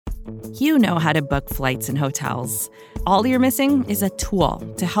You know how to book flights and hotels. All you're missing is a tool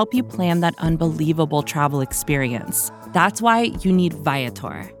to help you plan that unbelievable travel experience. That's why you need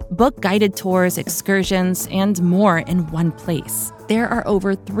Viator. Book guided tours, excursions, and more in one place. There are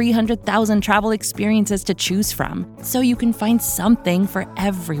over 300,000 travel experiences to choose from, so you can find something for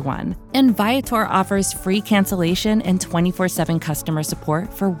everyone. And Viator offers free cancellation and 24/7 customer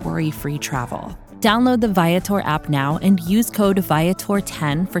support for worry-free travel. Download the Viator app now and use code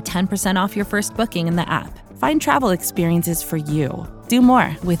Viator10 for 10% off your first booking in the app. Find travel experiences for you. Do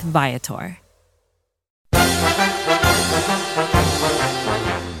more with Viator.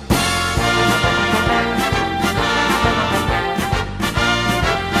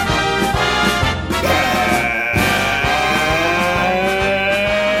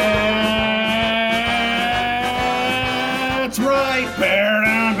 That's right, Bear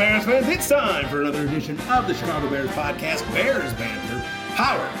Down Bears fans. It's time for another edition of the Chicago Bears podcast, Bears Banter,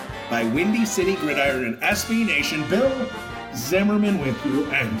 powered by Windy City Gridiron and SB Nation. Bill Zimmerman with you,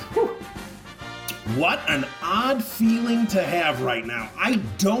 and what an odd feeling to have right now. I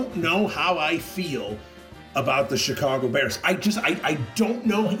don't know how I feel about the Chicago Bears. I don't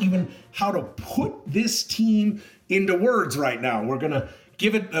know even how to put this team into words right now. We're going to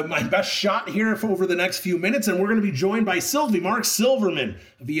give it my best shot here over the next few minutes, and we're going to be joined by Silvy, Marc Silverman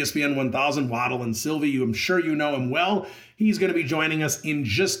of ESPN 1000, Waddle and Silvy. I'm sure you know him well. He's going to be joining us in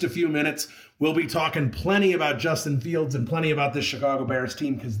just a few minutes. We'll be talking plenty about Justin Fields and plenty about this Chicago Bears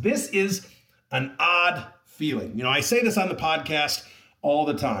team, because this is an odd feeling. You know, I say this on the podcast all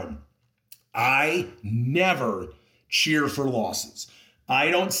the time. I never cheer for losses.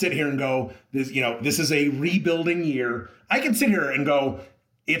 I don't sit here and go, this is a rebuilding year. I can sit here and go,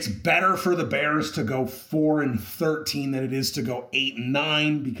 it's better for the Bears to go 4-13 than it is to go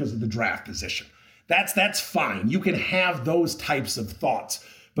 8-9 because of the draft position. That's fine. You can have those types of thoughts.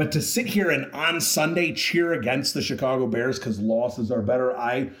 But to sit here and on Sunday cheer against the Chicago Bears because losses are better,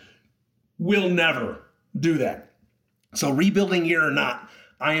 I will never do that. So rebuilding year or not,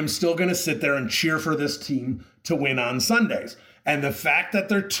 I am still going to sit there and cheer for this team to win on Sundays. And the fact that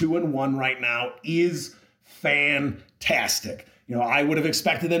they're 2-1 right now is fantastic. You know, I would have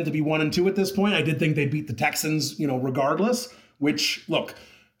expected them to be 1-2 at this point. I did think they'd beat the Texans, regardless, which, look,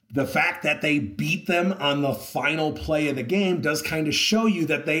 the fact that they beat them on the final play of the game does kind of show you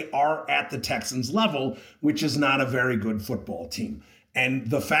that they are at the Texans level, which is not a very good football team. And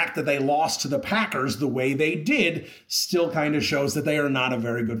the fact that they lost to the Packers the way they did still kind of shows that they are not a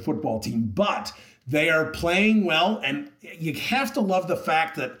very good football team. But they are playing well, and you have to love the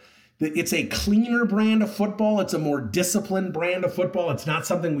fact that it's a cleaner brand of football. It's a more disciplined brand of football. It's not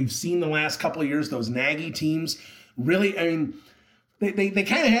something we've seen the last couple of years. Those Nagy teams really, they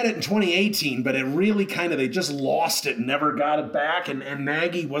kind of had it in 2018, but it really they just lost it and never got it back. And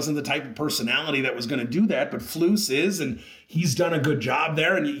Nagy wasn't the type of personality that was going to do that, but Flus is, and he's done a good job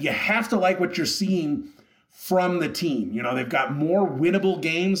there. And you have to like what you're seeing from the team. They've got more winnable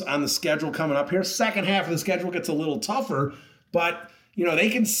games on the schedule coming up here. Second half of the schedule gets a little tougher, but they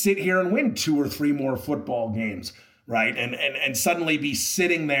can sit here and win 2 or 3 more football games, right? And suddenly be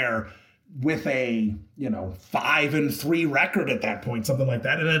sitting there with a 5-3 record at that point, something like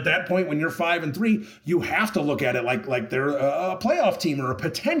that. And at that point, when you're 5-3, you have to look at it like they're a playoff team or a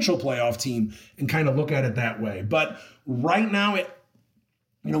potential playoff team, and kind of look at it that way. But right now,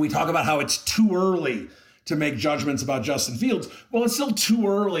 we talk about how it's too early to make judgments about Justin Fields. Well, it's still too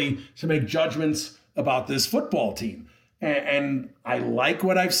early to make judgments about this football team. And I like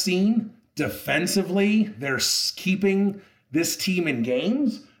what I've seen defensively. They're keeping this team in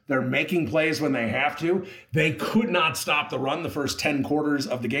games. They're making plays when they have to. They could not stop the run the first 10 quarters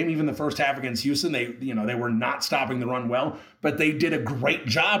of the game. Even the first half against Houston, they were not stopping the run well, but they did a great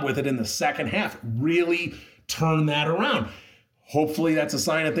job with it in the second half. Really turned that around. Hopefully that's a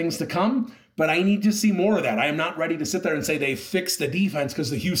sign of things to come. But I need to see more of that. I am not ready to sit there and say they fixed the defense because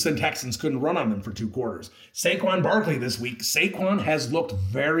the Houston Texans couldn't run on them for 2 quarters. Saquon Barkley this week. Saquon has looked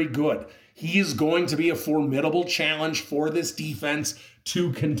very good. He is going to be a formidable challenge for this defense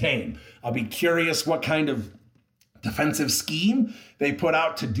to contain. I'll be curious what kind of defensive scheme they put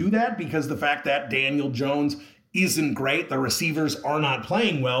out to do that, because the fact that Daniel Jones isn't great, the receivers are not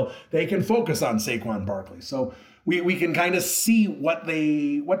playing well, they can focus on Saquon Barkley. So we can kind of see what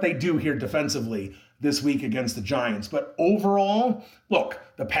they do here defensively this week against the Giants. But overall, look,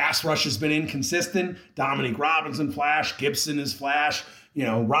 the pass rush has been inconsistent. Dominique Robinson flash, Gibson is flash.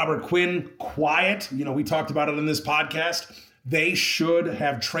 Robert Quinn, quiet. We talked about it in this podcast. They should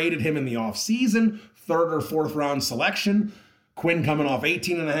have traded him in the offseason, 3rd or 4th round selection. Quinn coming off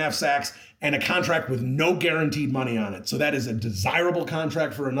 18.5 sacks and a contract with no guaranteed money on it. So that is a desirable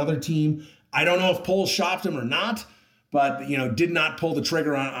contract for another team. I don't know if Poles shopped him or not, but did not pull the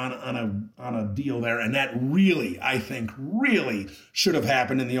trigger on a deal there. And that really, I think, really should have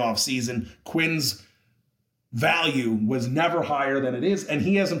happened in the offseason. Quinn's value was never higher than it is, and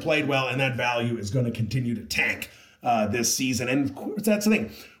he hasn't played well, and that value is going to continue to tank this season. And of course, that's the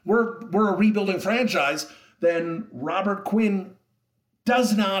thing. We're a rebuilding franchise. Then Robert Quinn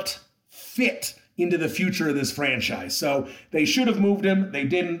does not fit into the future of this franchise. So they should have moved him. They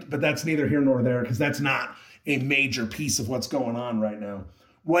didn't, but that's neither here nor there because that's not a major piece of what's going on right now.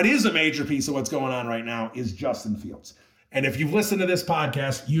 What is a major piece of what's going on right now is Justin Fields. And if you've listened to this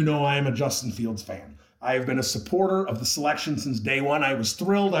podcast, you know I am a Justin Fields fan. I have been a supporter of the selection since day one. I was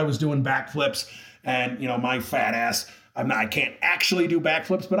thrilled. I was doing backflips, and my fat ass, I can't actually do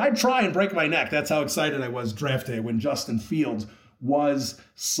backflips, but I'd try and break my neck. That's how excited I was draft day when Justin Fields was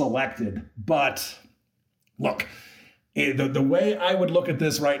selected. But look, the way I would look at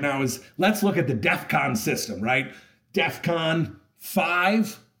this right now is let's look at the DEFCON system, right? DEFCON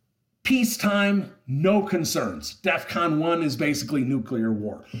 5, peacetime, no concerns. DEFCON 1 is basically nuclear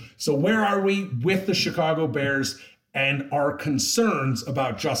war. So where are we with the Chicago Bears and our concerns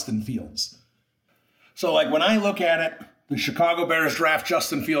about Justin Fields? So when I look at it, the Chicago Bears draft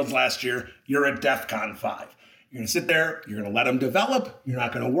Justin Fields last year, you're at DEFCON 5. You're going to sit there, you're going to let him develop, you're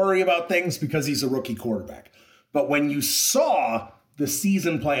not going to worry about things because he's a rookie quarterback. But when you saw the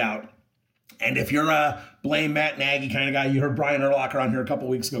season play out, and if you're a blame Matt Nagy kind of guy, you heard Brian Urlacher on here a couple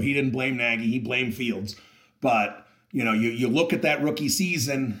weeks ago, he didn't blame Nagy, he blamed Fields. But, you look at that rookie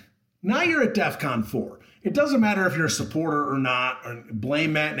season, now you're at DEFCON 4. It doesn't matter if you're a supporter or not, or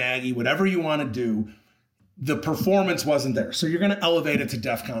blame Matt Nagy, whatever you want to do, the performance wasn't there. So you're going to elevate it to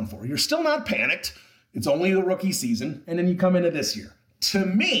DEFCON 4. You're still not panicked. It's only the rookie season. And then you come into this year. To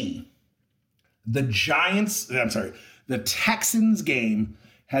me, the Texans game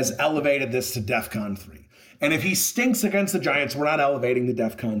has elevated this to DEFCON 3. And if he stinks against the Giants, we're not elevating to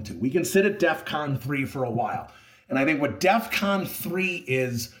DEFCON 2. We can sit at DEFCON 3 for a while. And I think what DEFCON 3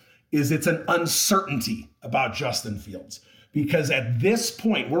 is it's an uncertainty about Justin Fields. Because at this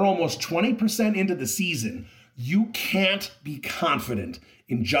point, we're almost 20% into the season. You can't be confident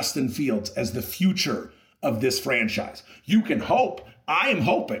in Justin Fields as the future of this franchise. You can hope. I am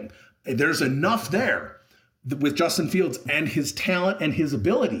hoping there's enough there with Justin Fields and his talent and his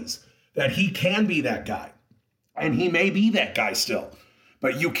abilities that he can be that guy. And he may be that guy still.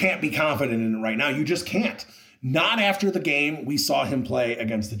 But you can't be confident in it right now. You just can't. Not after the game we saw him play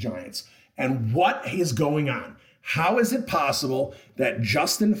against the Giants. And what is going on? How is it possible that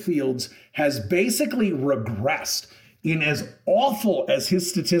Justin Fields has basically regressed in as awful as his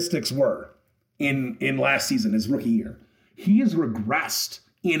statistics were in last season, his rookie year? He has regressed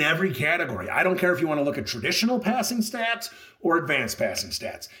in every category. I don't care if you want to look at traditional passing stats or advanced passing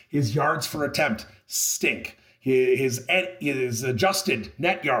stats. His yards per attempt stink. His adjusted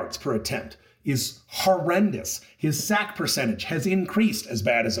net yards per attempt is horrendous. His sack percentage has increased as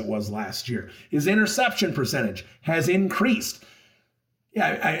bad as it was last year. His interception percentage has increased.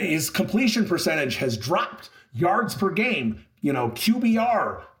 His completion percentage has dropped. Yards per game,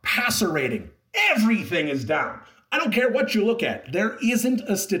 QBR, passer rating, everything is down. I don't care what you look at. There isn't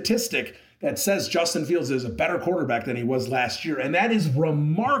a statistic that says Justin Fields is a better quarterback than he was last year. And that is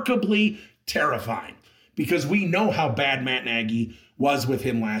remarkably terrifying because we know how bad Matt Nagy was with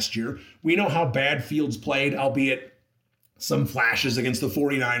him last year. We know how bad Fields played, albeit some flashes against the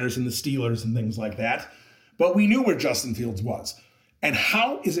 49ers and the Steelers and things like that. But we knew where Justin Fields was. And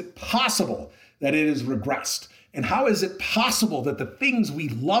how is it possible that it has regressed? And how is it possible that the things we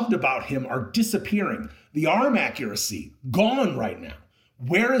loved about him are disappearing? The arm accuracy, gone right now.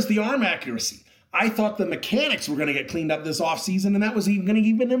 Where is the arm accuracy? I thought the mechanics were going to get cleaned up this offseason, and that was even going to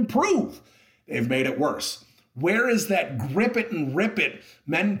even improve. They've made it worse. Where is that grip it and rip it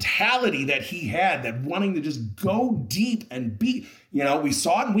mentality that he had, that wanting to just go deep and beat? We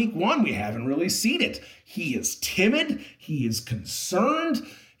saw it in week 1. We haven't really seen it. He is timid. He is concerned.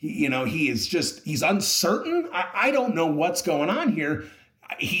 He's uncertain. I don't know what's going on here.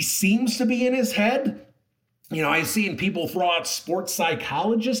 He seems to be in his head. I've seen people throw out sports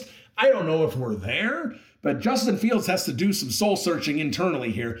psychologist. I don't know if we're there, but Justin Fields has to do some soul searching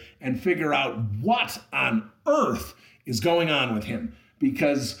internally here and figure out what on earth is going on with him,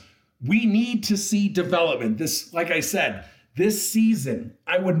 because we need to see development. Like I said, this season,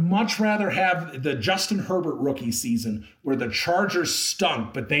 I would much rather have the Justin Herbert rookie season where the Chargers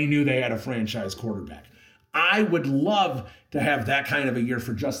stunk, but they knew they had a franchise quarterback. I would love to have that kind of a year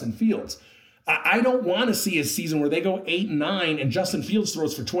for Justin Fields. I don't want to see a season where they go 8-9 and Justin Fields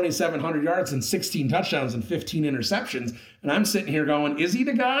throws for 2,700 yards and 16 touchdowns and 15 interceptions. And I'm sitting here going, is he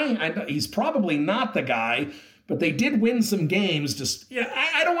the guy? He's probably not the guy, but they did win some games.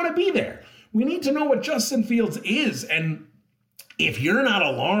 I don't want to be there. We need to know what Justin Fields is. And if you're not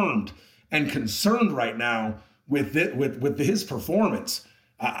alarmed and concerned right now with his performance,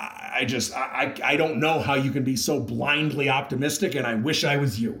 I don't know how you can be so blindly optimistic, and I wish I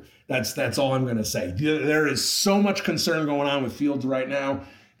was you. That's all I'm going to say. There is so much concern going on with Fields right now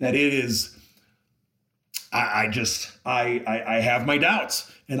that it is. I have my doubts,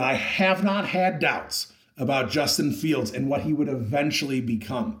 and I have not had doubts about Justin Fields and what he would eventually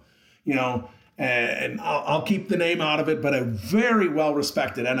become. And I'll keep the name out of it, but a very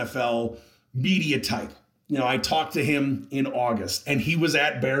well-respected NFL media type. I talked to him in August, and he was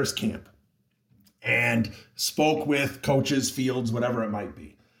at Bears camp and spoke with coaches, Fields, whatever it might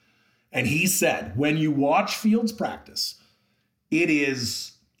be. And he said, when you watch Fields practice, it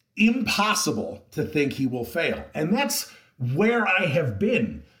is impossible to think he will fail. And that's where I have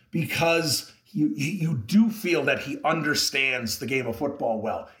been, because you do feel that he understands the game of football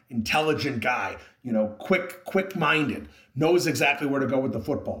well. Intelligent guy, quick-minded, knows exactly where to go with the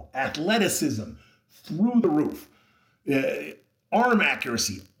football. Athleticism through the roof. Arm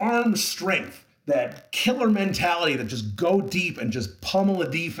accuracy, arm strength, that killer mentality that just go deep and just pummel a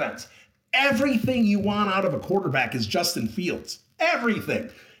defense. Everything you want out of a quarterback is Justin Fields. Everything.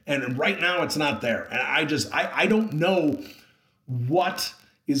 And right now it's not there. And I don't know what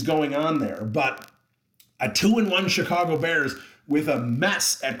is going on there. But a 2-1 Chicago Bears with a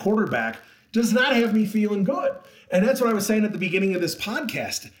mess at quarterback does not have me feeling good. And that's what I was saying at the beginning of this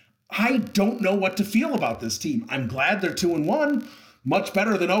podcast. I don't know what to feel about this team. I'm glad they're 2-1, much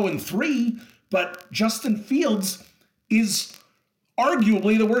better than 0-3, but Justin Fields is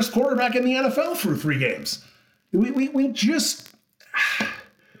arguably the worst quarterback in the NFL through 3 games.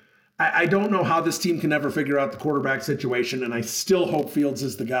 I don't know how this team can ever figure out the quarterback situation, and I still hope Fields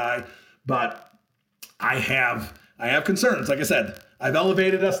is the guy, but I have concerns. Like I said, I've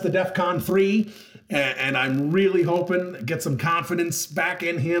elevated us to DEFCON 3, and I'm really hoping to get some confidence back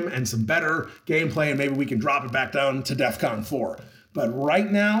in him and some better gameplay, and maybe we can drop it back down to DEFCON 4. But right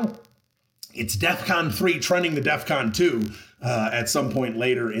now, it's DEFCON 3 trending to DEFCON 2 at some point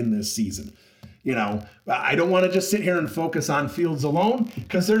later in this season. I don't want to just sit here and focus on Fields alone,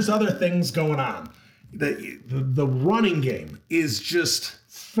 because there's other things going on. The running game is just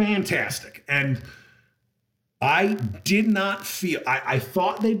fantastic. And I did not feel, I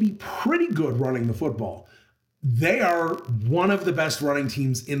thought they'd be pretty good running the football. They are one of the best running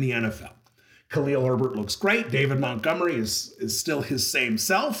teams in the NFL. Khalil Herbert looks great. David Montgomery is still his same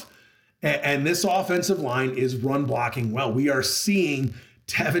self. And this offensive line is run blocking well. We are seeing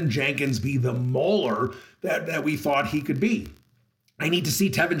Tevin Jenkins be the mauler that we thought he could be. I need to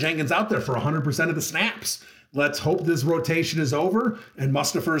see Tevin Jenkins out there for 100% of the snaps. Let's hope this rotation is over and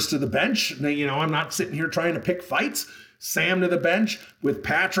Mustafa's to the bench. I'm not sitting here trying to pick fights. Sam to the bench with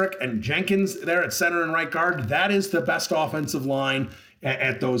Patrick and Jenkins there at center and right guard. That is the best offensive line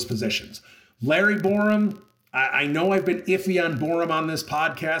at those positions. Larry Borom, I know I've been iffy on Borom on this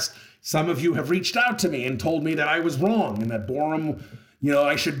podcast. Some of you have reached out to me and told me that I was wrong and that Borom,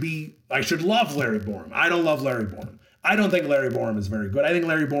 I should love Larry Borom. I don't love Larry Borom. I don't think Larry Borom is very good. I think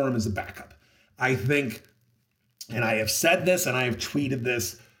Larry Borom is a backup. I think, and I have said this and I have tweeted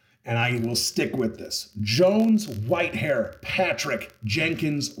this, and I will stick with this. Jones, Whitehair, Patrick,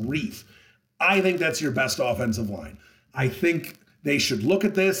 Jenkins, Reef. I think that's your best offensive line. I think they should look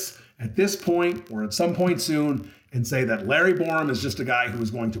at this at this point or at some point soon and say that Larry Borom is just a guy who is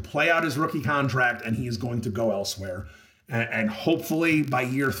going to play out his rookie contract and he is going to go elsewhere. And hopefully by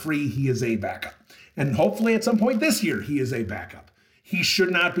year 3, he is a backup. And hopefully at some point this year, he is a backup. He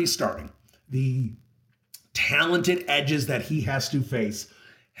should not be starting. The talented edges that he has to face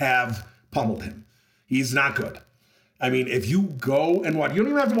have pummeled him. He's not good. I mean, if you go and watch, you don't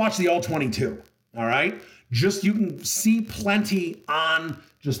even have to watch the All-22, all right? Just you can see plenty on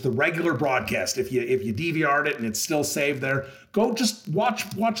just the regular broadcast. If you DVR'd it and it's still saved there, go just watch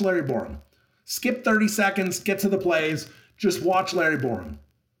Larry Borom. Skip 30 seconds, get to the plays, just watch Larry Borom.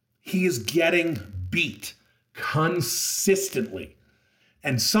 He is getting beat consistently.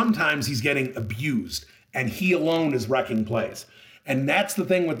 And sometimes he's getting abused, and he alone is wrecking plays. And that's the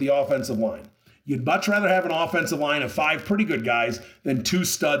thing with the offensive line. You'd much rather have an offensive line of 5 pretty good guys than 2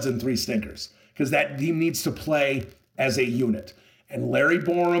 studs and 3 stinkers, because that team needs to play as a unit. And Larry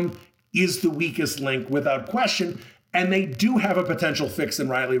Borom is the weakest link without question, and they do have a potential fix in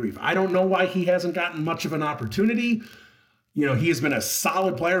Riley Reef. I don't know why he hasn't gotten much of an opportunity. He has been a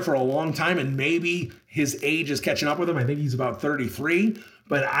solid player for a long time, and maybe his age is catching up with him. I think he's about 33,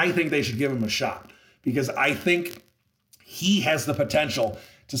 but I think they should give him a shot because I think he has the potential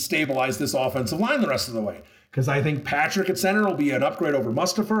to stabilize this offensive line the rest of the way. Because I think Patrick at center will be an upgrade over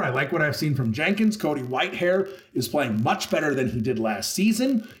Mustipher. I like what I've seen from Jenkins. Cody Whitehair is playing much better than he did last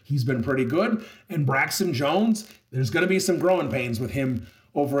season. He's been pretty good. And Braxton Jones, there's going to be some growing pains with him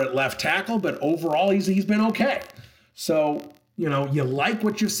over at left tackle, but overall he's been okay. So, you like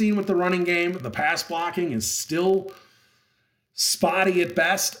what you've seen with the running game. The pass blocking is still spotty at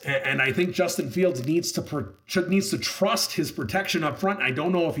best, and I think Justin Fields needs to trust his protection up front. I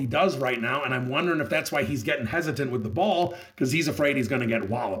don't know if he does right now, and I'm wondering if that's why he's getting hesitant with the ball, because he's afraid he's going to get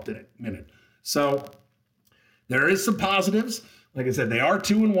walloped in a minute. So there is some positives. Like I said, they are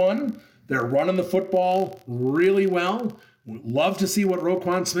 2-1. They're running the football really well. Love to see what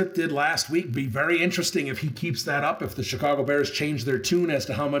Roquan Smith did last week. Be very interesting if he keeps that up, if the Chicago Bears change their tune as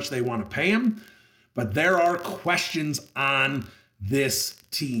to how much they want to pay him. But there are questions on this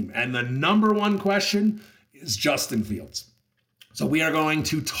team. And the number one question is Justin Fields. So we are going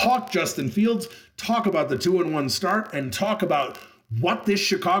to talk Justin Fields, talk about the 2-1 start, and talk about what this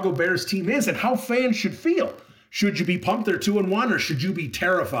Chicago Bears team is and how fans should feel. Should you be pumped they're 2-1, or should you be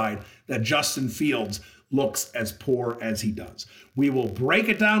terrified that Justin Fields looks as poor as he does? We will break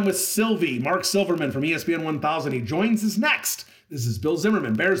it down with Silvy, Marc Silverman from ESPN 1000. He joins us next. This is Bill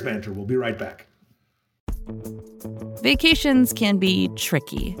Zimmerman, Bears Banter. We'll be right back. Vacations can be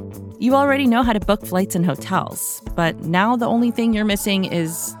tricky. You already know how to book flights and hotels, but now the only thing you're missing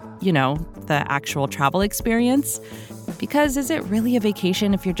is, the actual travel experience. Because is it really a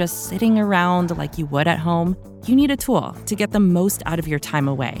vacation if you're just sitting around like you would at home? You need a tool to get the most out of your time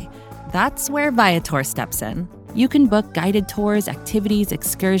away. That's where Viator steps in. You can book guided tours, activities,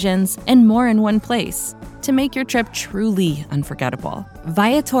 excursions, and more in one place to make your trip truly unforgettable.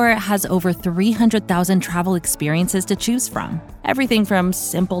 Viator has over 300,000 travel experiences to choose from. Everything from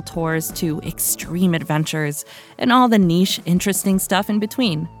simple tours to extreme adventures and all the niche, interesting stuff in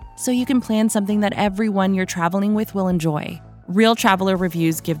between. So you can plan something that everyone you're traveling with will enjoy. Real traveler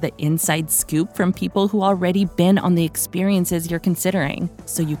reviews give the inside scoop from people who already been on the experiences you're considering,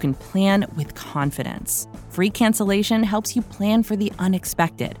 so you can plan with confidence. Free cancellation helps you plan for the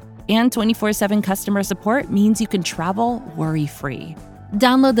unexpected. And 24/7 customer support means you can travel worry-free.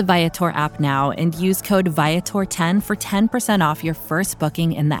 Download the Viator app now and use code Viator10 for 10% off your first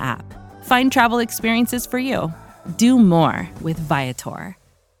booking in the app. Find travel experiences for you. Do more with Viator.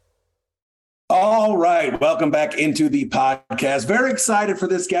 All right, welcome back into the podcast. Very excited for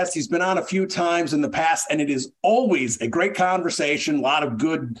this guest. He's been on a few times in the past, and it is always a great conversation, a lot of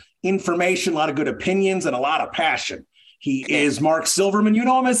good information, a lot of good opinions, and a lot of passion. He is Marc Silverman. You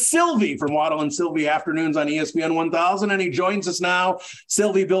know him as Silvy from Waddle and Silvy Afternoons on ESPN 1000, and he joins us now.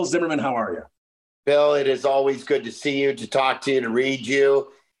 Silvy, Bill Zimmerman, how are you? Bill, it is always good to see you, to talk to you, to read you,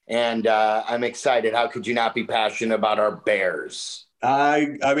 and I'm excited. How could you not be passionate about our Bears?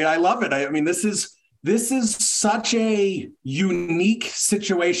 I mean, I love it. I mean, this is such a unique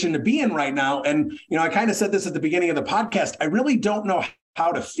situation to be in right now. And, I kind of said this at the beginning of the podcast. I really don't know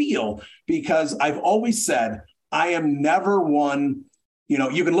how to feel because I've always said I am never one,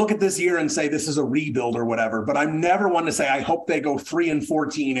 you can look at this year and say this is a rebuild or whatever, but I'm never one to say I hope they go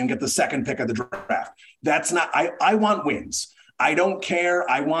 3-14 and get the second pick of the draft. That's not, I want wins. I don't care.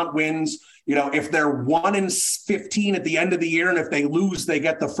 I want wins. If they're 1-15 at the end of the year, and if they lose, they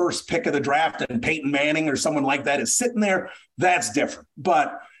get the first pick of the draft and Peyton Manning or someone like that is sitting there, that's different.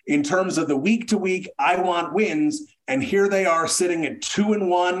 But in terms of the week to week, I want wins. And here they are sitting at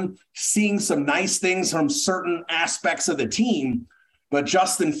 2-1, seeing some nice things from certain aspects of the team. But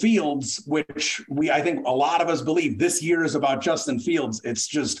Justin Fields, which I think a lot of us believe this year is about Justin Fields, it's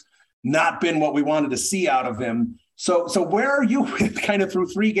just not been what we wanted to see out of him. So where are you kind of through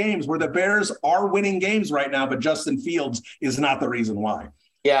 3 games where the Bears are winning games right now, but Justin Fields is not the reason why?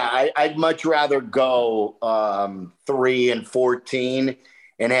 Yeah, I'd much rather go 3-14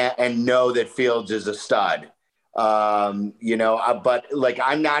 and know that Fields is a stud. But like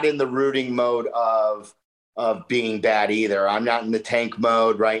I'm not in the rooting mode of being bad either. I'm not in the tank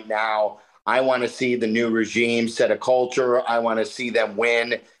mode right now. I want to see the new regime set a culture. I want to see them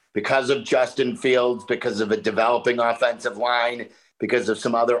win. Because of Justin Fields, because of a developing offensive line, because of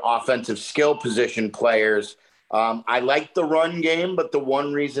some other offensive skill position players. I like the run game, but the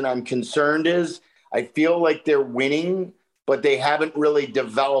one reason I'm concerned is I feel like they're winning, but they haven't really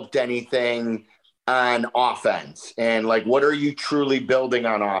developed anything on offense. And what are you truly building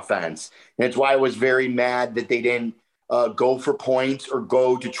on offense? And it's why I was very mad that they didn't go for points or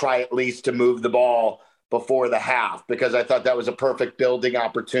go to try at least to move the ball before the half because I thought that was a perfect building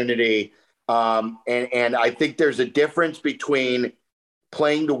opportunity. And I think there's a difference between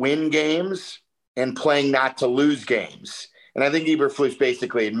playing to win games and playing not to lose games. And I think Eberflus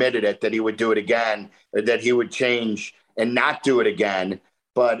basically admitted it, that he would do it again, or that he would change and not do it again.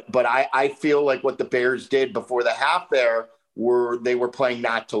 But I feel like what the Bears did before the half there they were playing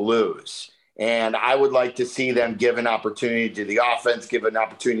not to lose. And I would like to see them give an opportunity to the offense, give an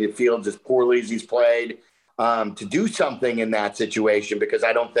opportunity to Fields as poorly as he's played, to do something in that situation, because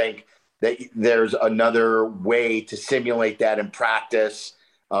I don't think that there's another way to simulate that in practice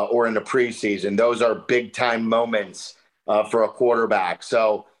or in the preseason. Those are big time moments for a quarterback.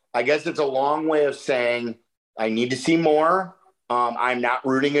 So I guess it's a long way of saying I need to see more. I'm not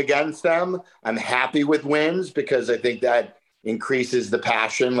rooting against them. I'm happy with wins because I think that increases the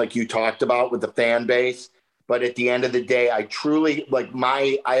passion like you talked about with the fan base. But at the end of the day, I truly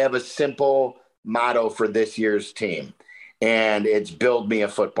I have a simple motto for this year's team, and it's build me a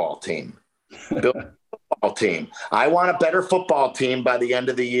football team. Build a football team. I want a better football team by the end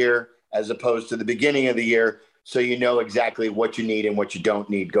of the year as opposed to the beginning of the year, so you know exactly what you need and what you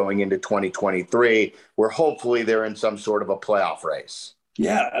don't need going into 2023, where hopefully they're in some sort of a playoff race.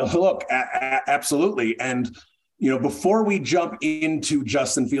 Yeah, look, absolutely. And, before we jump into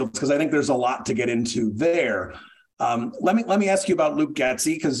Justin Fields, because I think there's a lot to get into there, let me ask you about Luke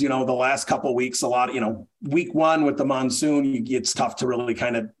Getsy, because, the last couple of weeks, week one with the monsoon, it's tough to really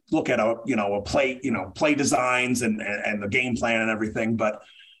kind of look at a play designs and the game plan and everything. But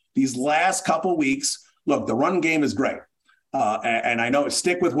these last couple of weeks, look, the run game is great. And I know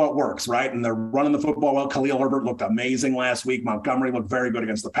stick with what works, right? And they're running the football well. Khalil Herbert looked amazing last week. Montgomery looked very good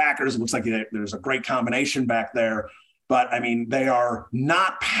against the Packers. It looks like there's a great combination back there. But, they are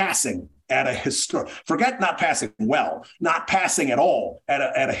not passing at a forget not passing well, not passing at all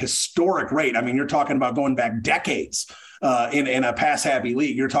at a historic rate. You're talking about going back decades in a pass-happy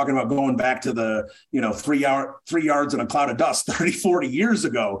league. You're talking about going back to the, 3 yards in a cloud of dust 30, 40 years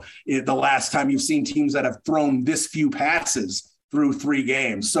ago, the last time you've seen teams that have thrown this few passes through 3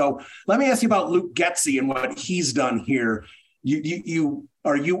 games. So let me ask you about Luke Getsy and what he's done here.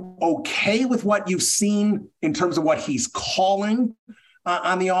 Are you okay with what you've seen in terms of what he's calling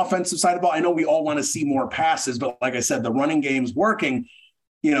on the offensive side of the ball? I know we all want to see more passes, but like I said, the running game's working.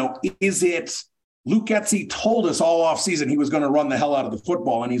 Is it Luke Getsy told us all offseason he was going to run the hell out of the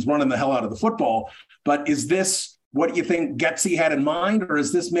football, and he's running the hell out of the football. But is this what you think Getsy had in mind, or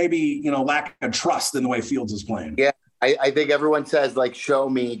is this maybe, lack of trust in the way Fields is playing? Yeah, I think everyone says, show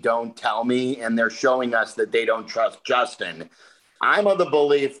me, don't tell me, and they're showing us that they don't trust Justin. I'm of the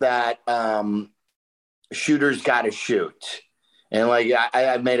belief that shooters got to shoot. And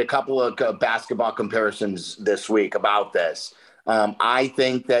I've made a couple of basketball comparisons this week about this. I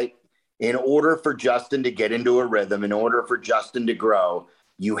think that in order for Justin to get into a rhythm, in order for Justin to grow,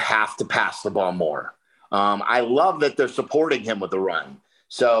 you have to pass the ball more. I love that they're supporting him with the run.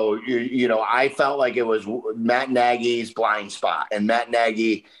 So, I felt like it was Matt Nagy's blind spot. And Matt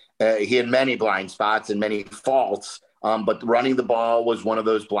Nagy, he had many blind spots and many faults, but running the ball was one of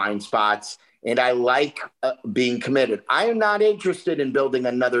those blind spots. And I like being committed. I am not interested in building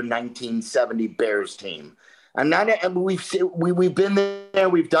another 1970 Bears team. I'm not. We've been there.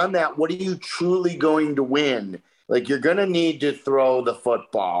 We've done that. What are you truly going to win? You're going to need to throw the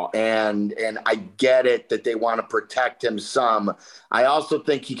football, and I get it that they want to protect him some. I also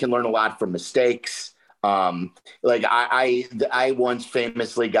think he can learn a lot from mistakes. I once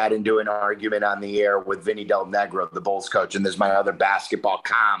famously got into an argument on the air with Vinny Del Negro, the Bulls coach, and this is my other basketball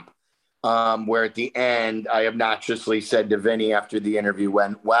comp. Where at the end, I obnoxiously said to Vinny after the interview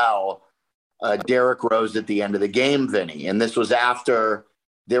went well, Derrick Rose at the end of the game, Vinny. And this was after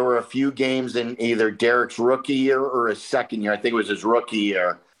there were a few games in either Derrick's rookie year or his second year. I think it was his rookie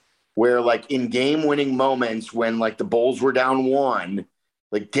year, where in game-winning moments when the Bulls were down 1,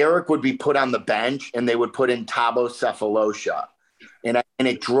 Derrick would be put on the bench and they would put in Thabo Sefolosha. And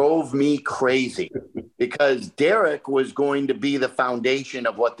it drove me crazy because Derrick was going to be the foundation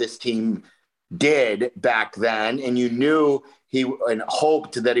of what this team did back then. And you knew and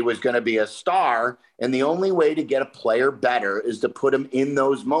hoped that he was going to be a star. And the only way to get a player better is to put him in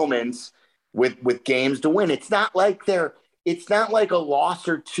those moments with games to win. It's not like a loss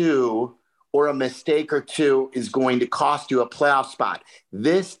or two or a mistake or two is going to cost you a playoff spot.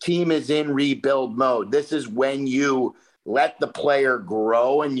 This team is in rebuild mode. This is when you let the player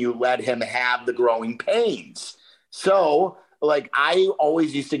grow and you let him have the growing pains. So I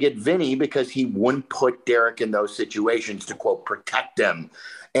always used to get Vinny because he wouldn't put Derrick in those situations to, quote, protect him.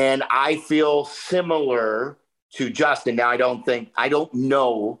 And I feel similar to Justin. Now, I don't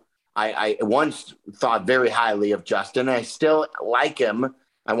know I once thought very highly of Justin. I still like him.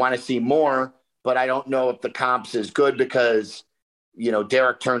 I want to see more, but I don't know if the comps is good because,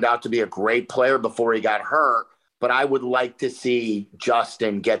 Derek turned out to be a great player before he got hurt. But I would like to see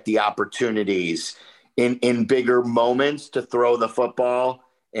Justin get the opportunities in bigger moments to throw the football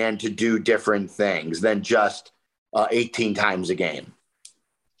and to do different things than just 18 times a game.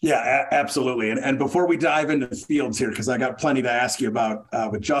 Yeah, absolutely. And before we dive into Fields here, because I got plenty to ask you about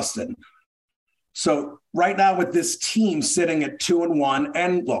with Justin. So right now with this team sitting at 2-1,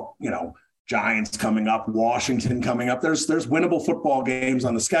 and look, Giants coming up, Washington coming up, there's winnable football games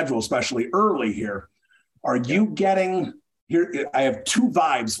on the schedule, especially early here. Are you getting here? I have two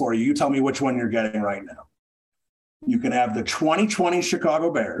vibes for you. You tell me which one you're getting right now. You can have the 2020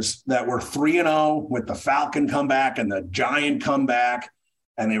 Chicago Bears that were 3-0 with the Falcon comeback and the Giant comeback,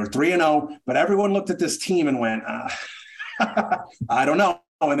 and they were 3-0. But everyone looked at this team and went, I don't know.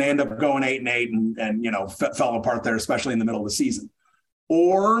 And they end up going 8-8 and fell apart there, especially in the middle of the season.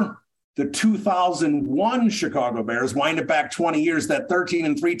 Or the 2001 Chicago Bears wind it back 20 years, that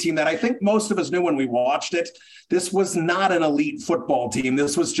 13-3 team that I think most of us knew when we watched it. This was not an elite football team.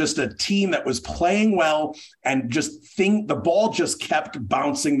 This was just a team that was playing well and the ball just kept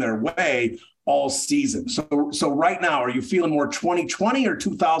bouncing their way all season. So right now, are you feeling more 2020 or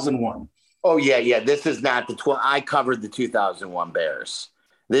 2001? Oh, yeah. This is not I covered the 2001 Bears.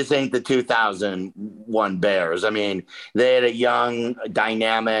 This ain't the 2001 Bears. I mean, they had a young,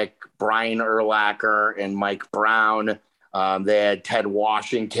 dynamic Brian Urlacher and Mike Brown. They had Ted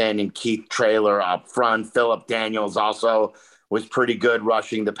Washington and Keith Traylor up front. Philip Daniels also was pretty good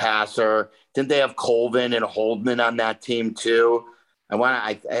rushing the passer. Didn't they have Colvin and Holdman on that team too?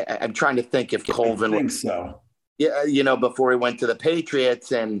 I'm trying to think if Colvin. I think so. Yeah, before he went to the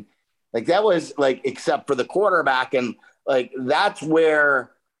Patriots, and that was except for the quarterback, and that's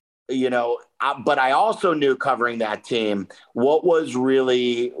where. But I also knew covering that team, what was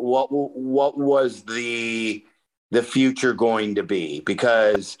the future going to be?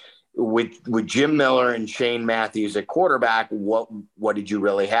 Because with Jim Miller and Shane Matthews at quarterback, what did you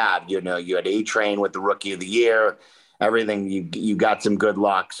really have? You had A-Train with the Rookie of the Year, everything. You got some good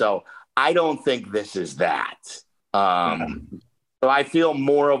luck. So I don't think this is that. So I feel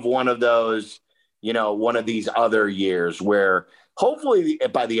more of one of those, one of these other years where hopefully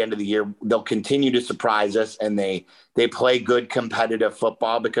by the end of the year, they'll continue to surprise us and they play good competitive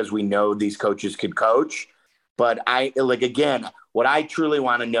football because we know these coaches could coach. But again, what I truly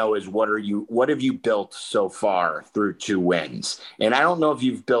want to know is what have you built so far through 2 wins? And I don't know if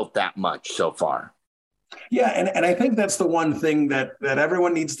you've built that much so far. Yeah. And I think that's the one thing that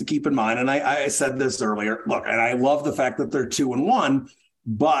everyone needs to keep in mind. And I said this earlier, look, and I love the fact that they're 2-1.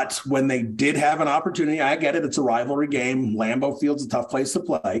 But when they did have an opportunity, I get it. It's a rivalry game. Lambeau Field's a tough place to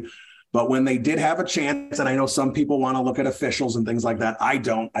play. But when they did have a chance, and I know some people want to look at officials and things like that, I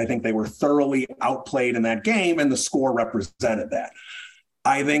don't. I think they were thoroughly outplayed in that game, and the score represented that.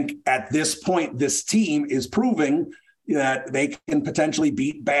 I think at this point, this team is proving that they can potentially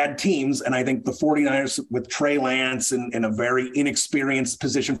beat bad teams. And I think the 49ers with Trey Lance in a very inexperienced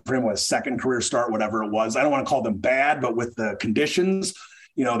position for him, with a second career start, whatever it was. I don't want to call them bad, but with the conditions,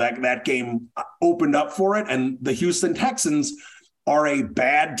 that game opened up for it. And the Houston Texans are a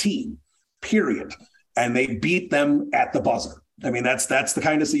bad team, period. And they beat them at the buzzer. I mean, that's the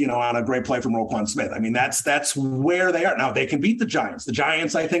kind of, on a great play from Roquan Smith. I mean, that's where they are. Now they can beat the Giants. The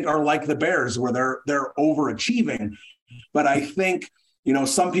Giants, I think, are like the Bears where they're overachieving. But I think,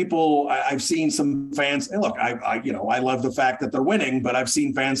 some people, I've seen some fans, and look, I love the fact that they're winning, but I've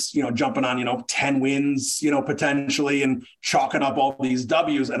seen fans, jumping on, 10 wins, potentially, and chalking up all these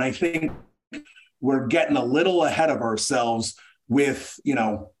W's. And I think we're getting a little ahead of ourselves with,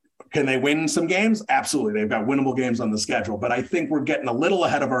 can they win some games? Absolutely. They've got winnable games on the schedule, but I think we're getting a little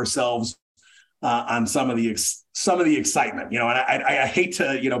ahead of ourselves on some of the excitement, and I hate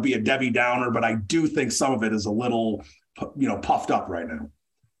to, be a Debbie Downer, but I do think some of it is a little, puffed up right now.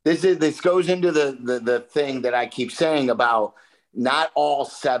 This goes into the thing that I keep saying about not all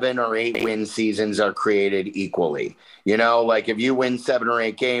 7 or 8 win seasons are created equally. If you win 7 or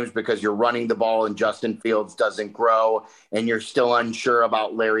 8 games because you're running the ball and Justin Fields doesn't grow and you're still unsure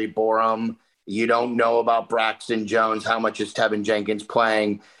about Larry Borum, you don't know about Braxton Jones, how much is Tevin Jenkins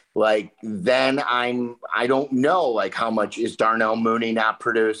playing, then I don't know, how much is Darnell Mooney not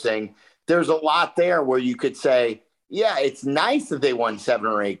producing. There's a lot there where you could say, yeah, it's nice that they won 7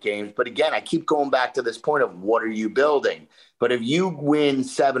 or 8 games. But again, I keep going back to this point of what are you building? But if you win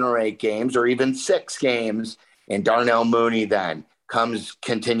 7 or 8 games or even 6 games and Darnell Mooney then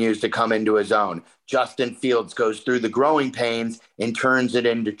continues to come into his own, Justin Fields goes through the growing pains and turns it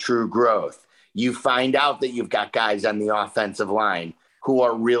into true growth. You find out that you've got guys on the offensive line who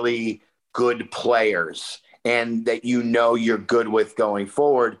are really good players and that you're good with going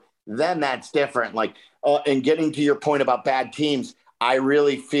forward, then that's different. Like, and getting to your point about bad teams, I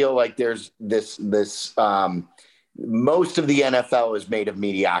really feel like there's this most of the NFL is made of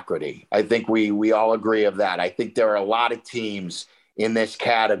mediocrity. I think we all agree of that. I think there are a lot of teams in this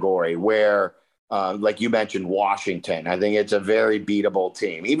category where, like you mentioned, Washington, I think it's a very beatable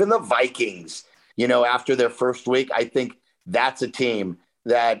team. Even the Vikings, after their first week, I think that's a team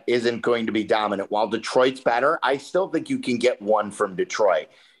that isn't going to be dominant. While Detroit's better, I still think you can get one from Detroit.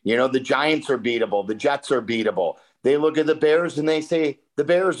 The Giants are beatable. The Jets are beatable. They look at the Bears and they say the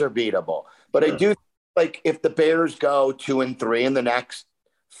Bears are beatable. But I do like if the Bears go 2-3 in the next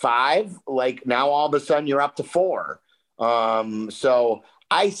 5, like now all of a sudden you're up to 4. So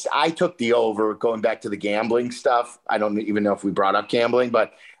I took the over, going back to the gambling stuff. I don't even know if we brought up gambling,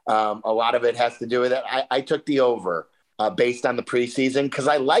 but a lot of it has to do with it. I took the over based on the preseason because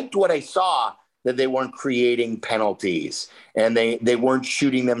I liked what I saw, that they weren't creating penalties and they weren't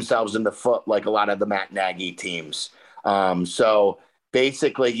shooting themselves in the foot like a lot of the Matt Nagy teams. So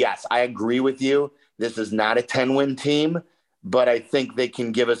basically, yes, I agree with you. This is not a 10-win team, but I think they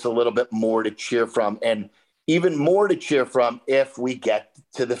can give us a little bit more to cheer from, and even more to cheer from if we get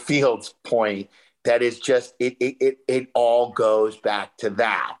to the Fields point. That is just, it all goes back to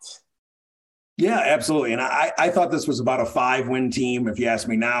that. Yeah, absolutely. And I thought this was about a 5-win team. If you ask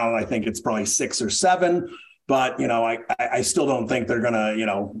me now, I think it's probably 6 or 7. But, I still don't think they're going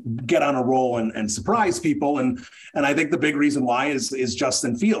to, get on a roll and surprise people. And I think the big reason why is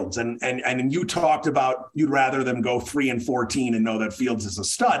Justin Fields. And you talked about you'd rather them go 3-14 and know that Fields is a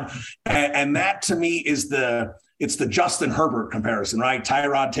stud. And that to me is it's the Justin Herbert comparison, right?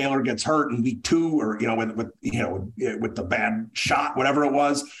 Tyrod Taylor gets hurt in week 2 or, with the bad shot, whatever it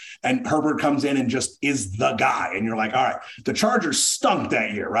was. And Herbert comes in and just is the guy. And you're like, all right, the Chargers stunk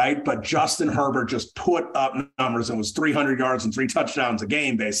that year, right? But Justin Herbert just put up numbers and was 300 yards and 3 touchdowns a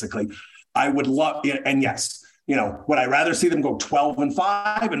game, basically. I would love, and yes, would I rather see them go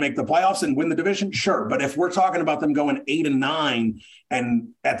 12-5 and make the playoffs and win the division? Sure. But if we're talking about them going 8-9 and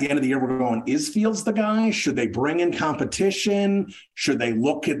at the end of the year, we're going, is Fields the guy? Should they bring in competition? Should they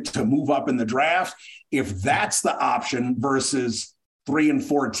look to move up in the draft? If that's the option versus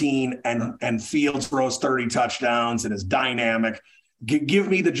 3-14 and Fields throws 30 touchdowns and is dynamic, give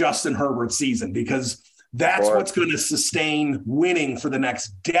me the Justin Herbert season, because that's what's going to sustain winning for the next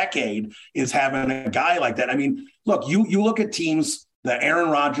decade, is having a guy like that. I mean, look, you look at teams, the Aaron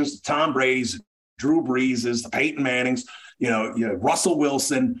Rodgers, the Tom Brady's, Drew Breeses, the Peyton Mannings, Russell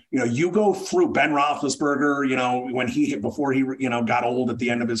Wilson, you go through Ben Roethlisberger, when before he got old at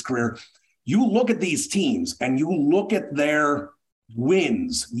the end of his career. You look at these teams and you look at their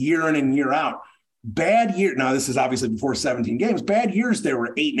wins year in and year out. Bad year. Now, this is obviously before 17 games. Bad years, they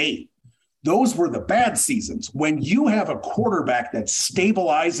were 8-8. Those were the bad seasons. When you have a quarterback that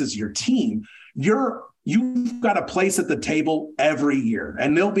stabilizes your team, you've got a place at the table every year,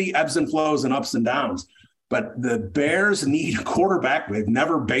 and there'll be ebbs and flows and ups and downs. But the Bears need a quarterback. They've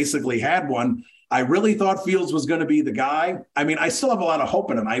never basically had one. I really thought Fields was going to be the guy. I mean, I still have a lot of hope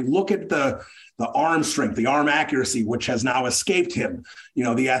in him. I look at the arm strength, the arm accuracy, which has now escaped him,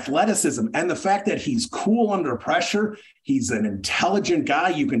 the athleticism, and the fact that he's cool under pressure. He's an intelligent guy.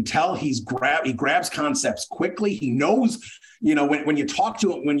 You can tell he grabs concepts quickly. He knows, when you talk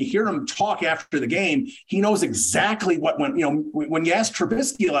to him, when you hear him talk after the game, he knows exactly what went, when you ask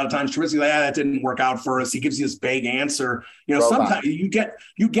Trubisky, a lot of times Trubisky's like, that didn't work out for us. He gives you this vague answer. Sometimes you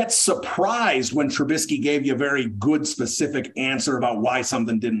get surprised when Trubisky gave you a very good, specific answer about why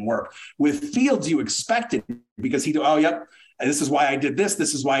something didn't work. With Fields, you expect it because yep, this is why I did this.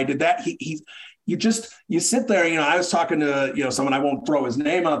 This is why I did that. You sit there, I was talking to, someone, I won't throw his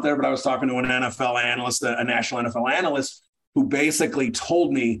name out there, but I was talking to an NFL analyst, a national NFL analyst, who basically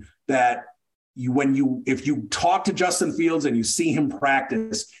told me that if you talk to Justin Fields and you see him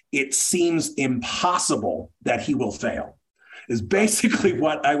practice, it seems impossible that he will fail, is basically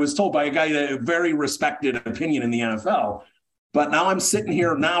what I was told by a guy, a very respected opinion in the NFL. But now I'm sitting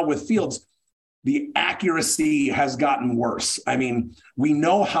here now with Fields. The accuracy has gotten worse. I mean, we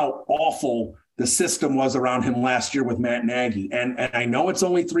know how awful the system was around him last year with Matt Nagy. And I know it's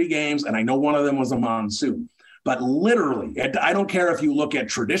only 3 games, and I know one of them was a monsoon. But literally, I don't care if you look at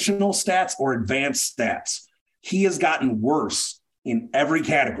traditional stats or advanced stats, he has gotten worse in every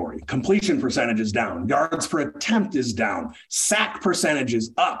category. Completion percentage is down. Yards per attempt is down. Sack percentage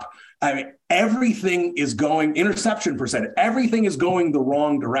is up. I mean, everything is going, interception percentage, everything is going the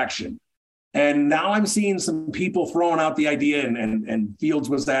wrong direction. And now I'm seeing some people throwing out the idea, and Fields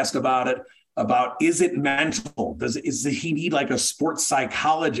was asked about it, about is it mental? Does he need like a sports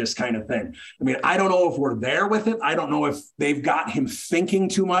psychologist kind of thing? I mean, I don't know if we're there with it. I don't know if they've got him thinking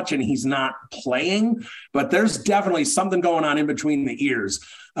too much and he's not playing, but there's definitely something going on in between the ears.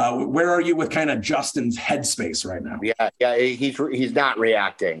 Where are you with kind of Justin's headspace right now? Yeah, he's not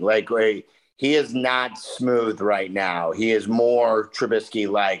reacting. Like, he is not smooth right now. He is more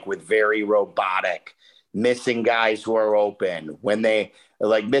Trubisky-like, with very robotic, missing guys who are open when they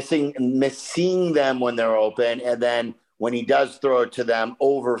like missing them when they're open. And then when he does throw it to them,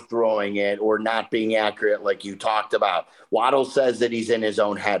 overthrowing it or not being accurate, like you talked about. Waddle says that he's in his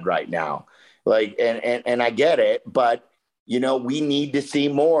own head right now. Like, and I get it, but you know, we need to see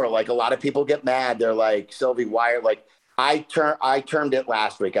more. Like, a lot of people get mad. They're like, Silvy, why are like, I termed it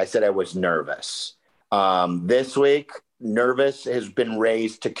last week. I said I was nervous. This week, nervous has been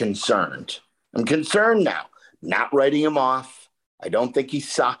raised to concerned. I'm concerned now. Not writing him off. I don't think he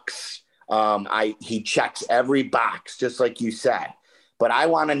sucks. He checks every box, just like you said. But I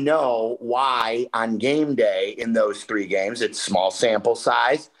want to know why on game day in those 3 games, it's small sample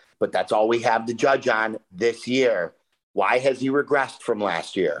size, but that's all we have to judge on this year. Why has he regressed from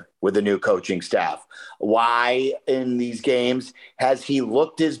last year with the new coaching staff? Why in these games has he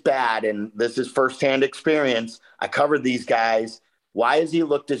looked as bad? And this is firsthand experience. I covered these guys. Why has he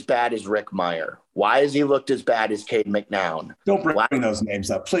looked as bad as Rick Meyer? Why has he looked as bad as Cade McNown? Don't bring those names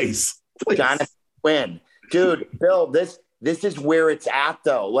up, please. Jonathan Quinn. Dude, Bill, this is where it's at,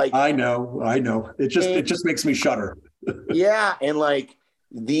 though. Like, I know. It just makes me shudder. Yeah, and like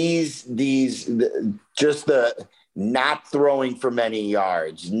these just the not throwing for many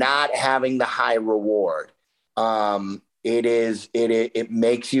yards, not having the high reward. It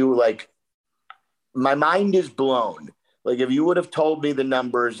makes you like, my mind is blown. Like, if you would have told me the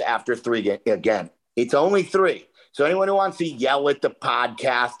numbers after 3 again, it's only 3. So anyone who wants to yell at the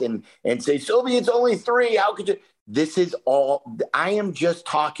podcast and say, Silvy, it's only 3. How could you? This is all, I am just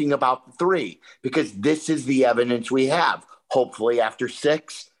talking about 3 because this is the evidence we have. Hopefully after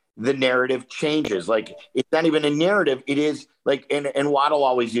 6, the narrative changes. Like, it's not even a narrative. It is like, and Waddle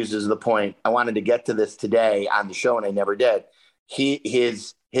always uses the point. I wanted to get to this today on the show and I never did.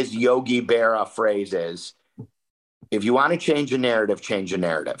 His Yogi Berra phrase is, if you want to change a narrative, change a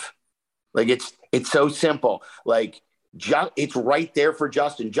narrative. Like, it's so simple. Like, it's right there for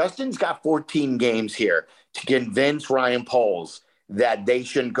Justin. Justin's got 14 games here to convince Ryan Poles that they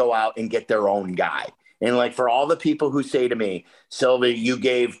shouldn't go out and get their own guy. And like, for all the people who say to me, Silvy, you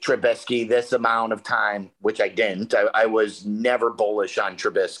gave Trubisky this amount of time, which I didn't. I was never bullish on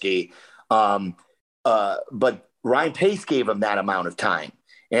Trubisky. But Ryan Pace gave him that amount of time.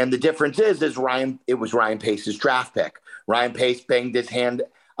 And the difference is it was Ryan Pace's draft pick. Ryan Pace banged his hand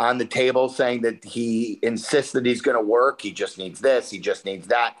on the table saying that he insists that he's going to work. He just needs this. He just needs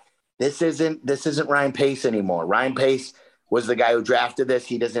that. This isn't Ryan Pace anymore. Ryan Pace was the guy who drafted this.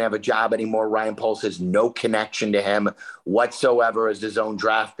 He doesn't have a job anymore. Ryan Poles has no connection to him whatsoever as his own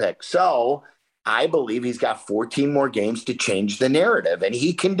draft pick. So I believe he's got 14 more games to change the narrative, and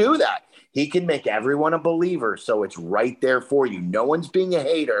he can do that. He can make everyone a believer. So it's right there for you. No one's being a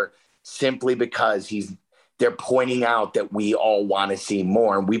hater simply because they're pointing out that we all want to see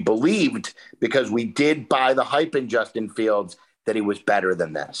more. And we believed, because we did buy the hype in Justin Fields, that he was better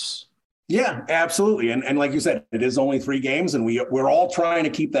than this. Yeah, absolutely. And like you said, it is only 3 games, and we're all trying to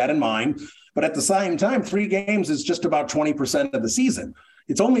keep that in mind. But at the same time, 3 games is just about 20% of the season.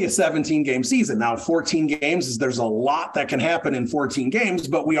 It's only a 17-game season. Now, 14 games, there's a lot that can happen in 14 games,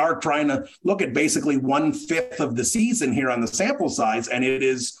 but we are trying to look at basically 1/5 of the season here on the sample size, and it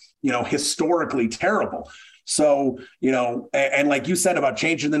is, historically terrible. So, and like you said about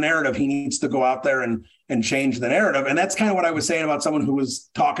changing the narrative, he needs to go out there and change the narrative. And that's kind of what I was saying about someone who was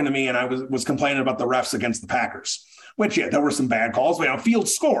talking to me, and I was complaining about the refs against the Packers, which, yeah, there were some bad calls. But,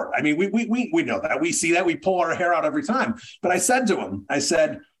 Fields scored. I mean, we know that. We see that. We pull our hair out every time. But I said to him,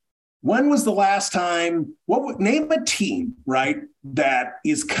 when was the last time, name a team, right, that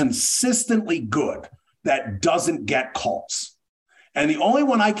is consistently good, that doesn't get calls? And the only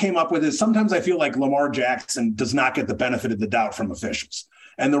one I came up with is, sometimes I feel like Lamar Jackson does not get the benefit of the doubt from officials.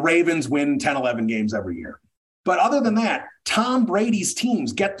 And the Ravens win 10, 11 games every year. But other than that, Tom Brady's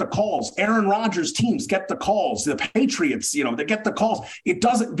teams get the calls. Aaron Rodgers' teams get the calls. The Patriots, they get the calls. It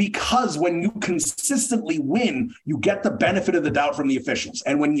doesn't, because when you consistently win, you get the benefit of the doubt from the officials.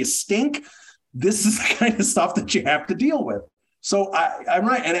 And when you stink, this is the kind of stuff that you have to deal with. So I'm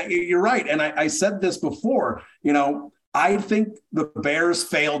right. And you're right. And I said this before, I think the Bears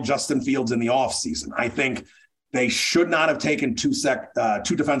failed Justin Fields in the offseason. I think They should not have taken two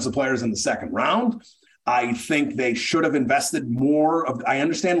defensive players in the second round. I think they should have invested more of, I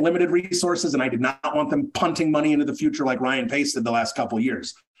understand limited resources, and I did not want them punting money into the future like Ryan Pace did the last couple of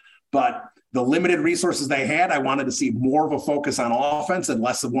years. But the limited resources they had, I wanted to see more of a focus on offense and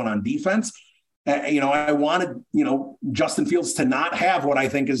less of one on defense. I wanted, Justin Fields to not have what I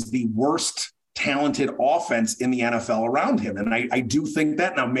think is the worst talented offense in the NFL around him. And I do think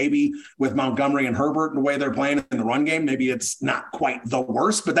that now maybe with Montgomery and Herbert and the way they're playing in the run game, maybe it's not quite the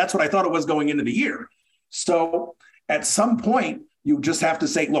worst, but that's what I thought it was going into the year. So at some point, you just have to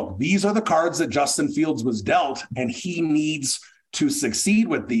say, look, these are the cards that Justin Fields was dealt, and he needs to succeed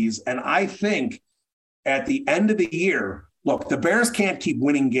with these. And I think at the end of the year, look, the Bears can't keep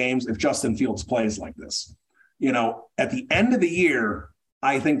winning games if Justin Fields plays like this. At the end of the year,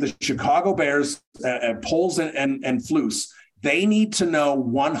 I think the Chicago Bears, Poles and Flus, they need to know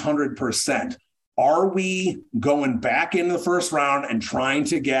 100%. Are we going back in the first round and trying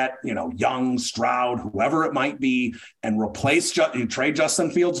to get, Young, Stroud, whoever it might be, and trade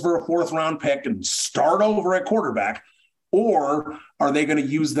Justin Fields for a fourth round pick and start over at quarterback? Or are they going to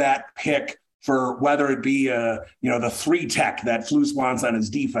use that pick for whether it be, the 3 tech that Flus wants on his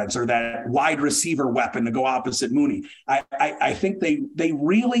defense, or that wide receiver weapon to go opposite Mooney? I think they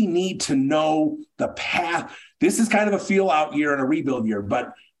really need to know the path. This is kind of a feel out year and a rebuild year,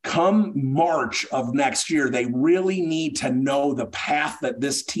 but come March of next year, they really need to know the path that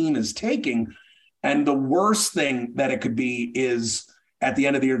this team is taking. And the worst thing that it could be is at the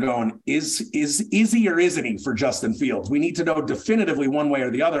end of the year going, is he or isn't he for Justin Fields? We need to know definitively one way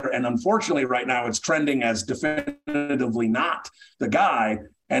or the other. And unfortunately, right now it's trending as definitively not the guy.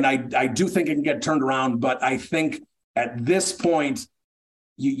 And I do think it can get turned around, but I think at this point,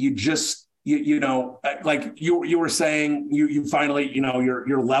 like you were saying, you finally,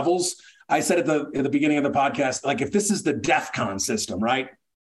 your levels. I said at the beginning of the podcast, like if this is the DEFCON system, right?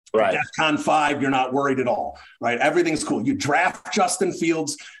 Right. DEFCON 5, you're not worried at all, right? Everything's cool. You draft Justin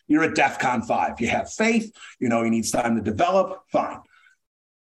Fields, you're at DEFCON 5. You have faith, he needs time to develop, fine.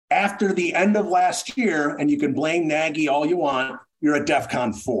 After the end of last year, and you can blame Nagy all you want, you're at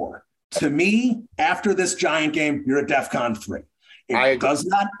DEFCON 4. To me, after this Giant game, you're at DEFCON 3. It does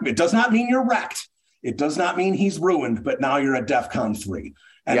not mean you're wrecked. It does not mean he's ruined, but now you're at DEFCON 3.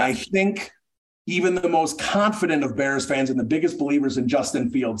 And I think even the most confident of Bears fans and the biggest believers in Justin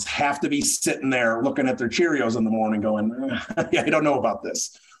Fields have to be sitting there looking at their Cheerios in the morning going, I don't know about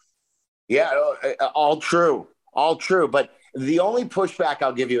this. Yeah, all true. But the only pushback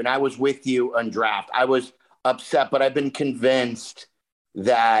I'll give you, and I was with you on draft, I was upset, but I've been convinced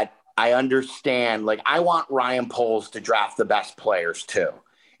that I understand. Like, I want Ryan Poles to draft the best players too.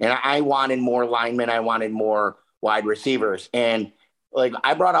 And I wanted more linemen. I wanted more wide receivers. And like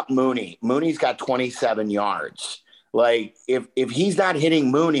I brought up Mooney. Mooney's got 27 yards. Like if he's not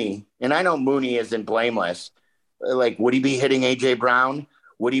hitting Mooney, and I know Mooney isn't blameless, like would he be hitting AJ Brown?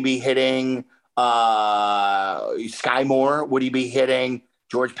 Would he be hitting Sky Moore? Would he be hitting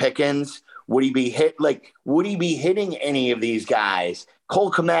George Pickens? Would he be hitting any of these guys?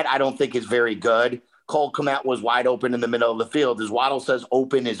 Cole Kmet, I don't think is very good. Cole Kmet was wide open in the middle of the field. As Waddle says,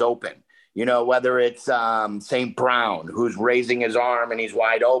 open is open. Whether it's St. Brown, who's raising his arm and he's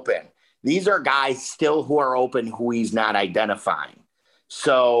wide open. These are guys still who are open who he's not identifying.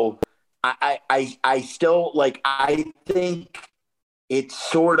 So I still I think it's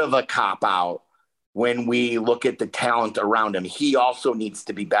sort of a cop-out when we look at the talent around him. He also needs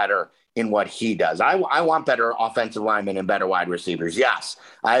to be better in what he does. I want better offensive linemen and better wide receivers. Yes,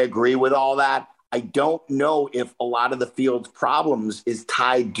 I agree with all that. I don't know if a lot of the Fields' problems is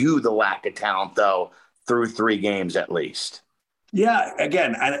tied to the lack of talent, though, through 3 games at least. Yeah,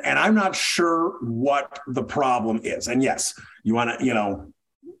 again, and I'm not sure what the problem is. And yes, you want to,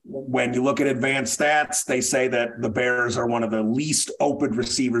 when you look at advanced stats, they say that the Bears are one of the least open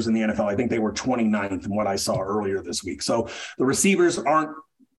receivers in the NFL. I think they were 29th in what I saw earlier this week. So the receivers aren't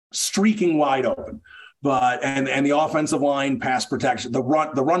streaking wide open. But and the offensive line pass protection, the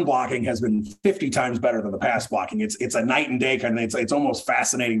run blocking has been 50 times better than the pass blocking. It's a night and day kind of. It's almost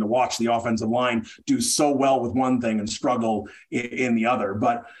fascinating to watch the offensive line do so well with one thing and struggle in the other.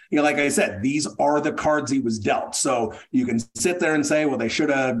 But like I said, these are the cards he was dealt. So you can sit there and say, well, they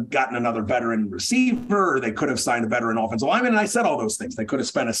should have gotten another veteran receiver, or they could have signed a veteran offensive lineman. And I said all those things. They could have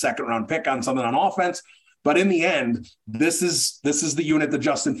spent a second round pick on something on offense. But in the end, this is the unit that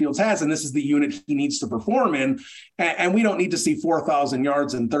Justin Fields has, and this is the unit he needs to perform in. And we don't need to see 4,000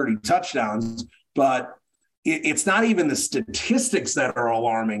 yards and 30 touchdowns, but it's not even the statistics that are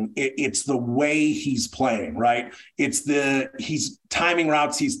alarming. It's the way he's playing, right? He's timing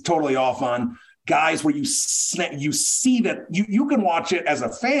routes he's totally off on. guys where you see that you can watch it as a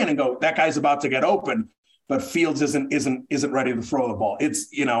fan and go, that guy's about to get open, but Fields isn't ready to throw the ball. It's,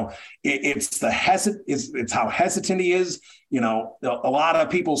 it's how hesitant he is. A lot of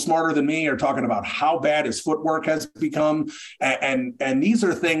people smarter than me are talking about how bad his footwork has become. And these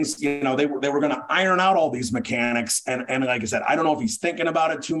are things, they were going to iron out all these mechanics. And like I said, I don't know if he's thinking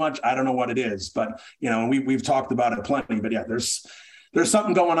about it too much. I don't know what it is, but, we've talked about it plenty, but yeah, there's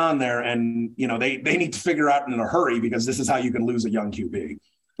something going on there. And, they need to figure out in a hurry, because this is how you can lose a young QB.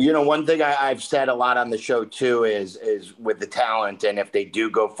 One thing I've said a lot on the show too is with the talent, and if they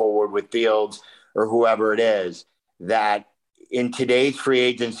do go forward with Fields or whoever it is, that in today's free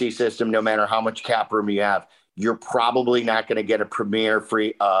agency system, no matter how much cap room you have, you're probably not going to get a premier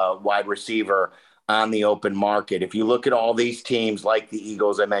free wide receiver on the open market. If you look at all these teams, like the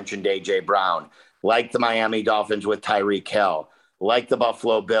Eagles, I mentioned A.J. Brown, like the Miami Dolphins with Tyreek Hill, like the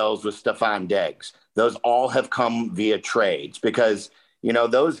Buffalo Bills with Stephon Diggs, those all have come via trades, because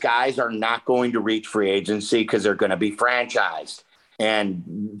those guys are not going to reach free agency because they're going to be franchised,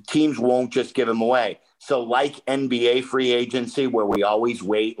 and teams won't just give them away. So like NBA free agency, where we always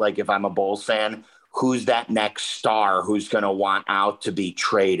wait, like if I'm a Bulls fan, who's that next star who's going to want out to be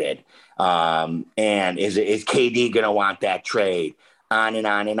traded? And is KD going to want that trade? On and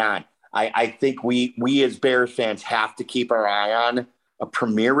on and on. I think we as Bears fans have to keep our eye on a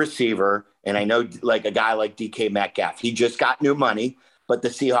premier receiver. And I know, like a guy like DK Metcalf, he just got new money. But the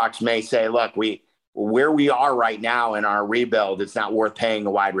Seahawks may say, look, where we are right now in our rebuild, it's not worth paying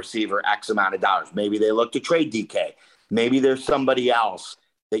a wide receiver X amount of dollars. Maybe they look to trade DK. Maybe there's somebody else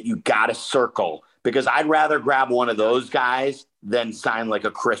that you got to circle, because I'd rather grab one of those guys than sign like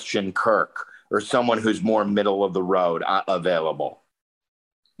a Christian Kirk or someone who's more middle of the road available.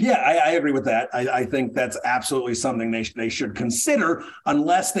 Yeah, I agree with that. I think that's absolutely something they should consider,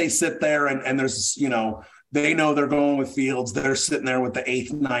 unless they sit there and there's, they know they're going with Fields. They're sitting there with the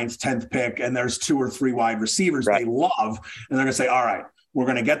 8th, 9th, 10th pick, and there's 2 or 3 wide receivers they love. And they're going to say, all right, we're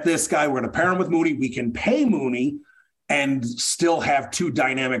going to get this guy. We're going to pair him with Mooney. We can pay Mooney and still have 2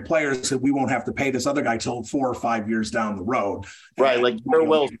 dynamic players, so we won't have to pay this other guy till 4 or 5 years down the road. Right, and, like Garrett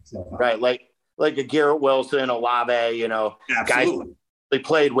Wilson. Right, like a Garrett Wilson, Olave, absolutely. Guys they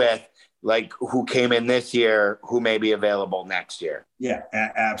played with, like who came in this year, who may be available next year. Yeah,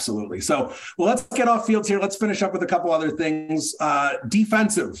 absolutely. So, well, let's get off Fields here. Let's finish up with a couple other things.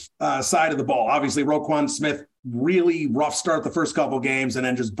 Defensive side of the ball. Obviously, Roquan Smith, really rough start the first couple games, and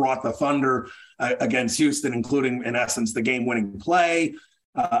then just brought the thunder against Houston, including, in essence, the game-winning play.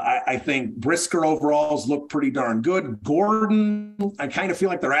 I think Brisker overalls look pretty darn good. Gordon, I kind of feel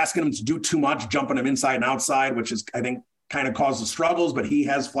like they're asking him to do too much, jumping him inside and outside, which is, I think, kind of causes struggles, but he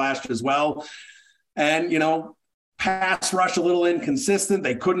has flashed as well. And, pass rush a little inconsistent.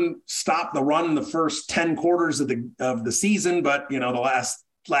 They couldn't stop the run in the first 10 quarters of the season, but, the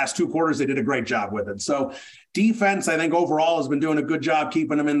last 2 quarters, they did a great job with it. So defense, I think overall has been doing a good job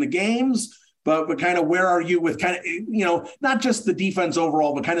keeping them in the games, but kind of where are you with kind of, not just the defense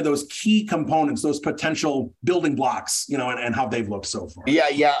overall, but kind of those key components, those potential building blocks, and how they've looked so far.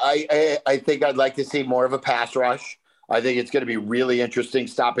 Yeah. I think I'd like to see more of a pass rush. I think it's going to be really interesting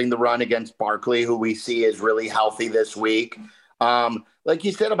stopping the run against Barkley, who we see is really healthy this week. Like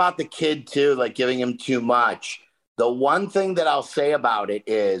you said about the kid too, like giving him too much. The one thing that I'll say about it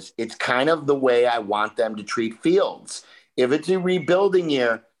is it's kind of the way I want them to treat Fields. If it's a rebuilding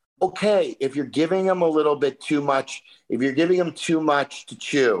year, okay, if you're giving him a little bit too much, if you're giving him too much to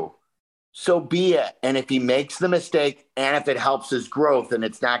chew, so be it. And if he makes the mistake and if it helps his growth and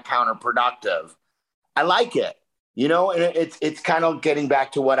it's not counterproductive, I like it. And it's kind of getting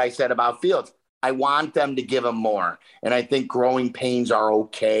back to what I said about Fields. I want them to give him more. And I think growing pains are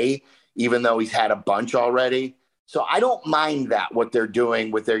okay, even though he's had a bunch already. So I don't mind that, what they're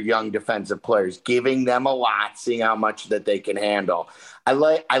doing with their young defensive players, giving them a lot, seeing how much that they can handle. I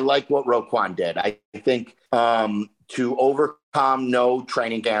like what Roquan did. I think to overcome no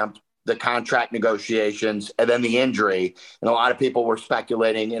training camp, the contract negotiations, and then the injury, and a lot of people were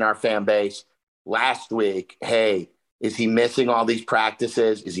speculating in our fan base last week, hey, is he missing all these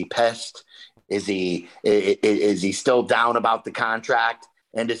practices? Is he pissed? Is he still down about the contract?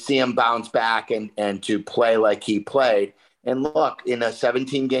 And to see him bounce back and to play like he played. And look, in a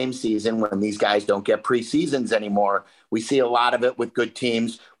 17-game season, when these guys don't get preseasons anymore, we see a lot of it with good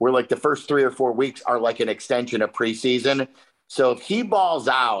teams where like the first 3 or 4 weeks are like an extension of preseason. So if he balls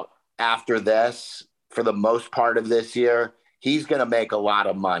out after this for the most part of this year, he's going to make a lot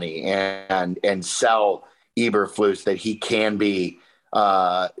of money and sell Eberflus that he can be,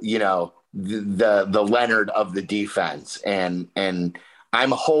 the Leonard of the defense. And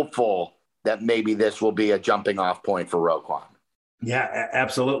I'm hopeful that maybe this will be a jumping off point for Roquan. Yeah,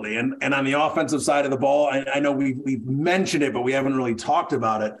 absolutely. And on the offensive side of the ball, I know we've mentioned it, but we haven't really talked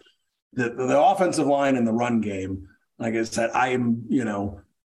about it. The offensive line and the run game, like I said,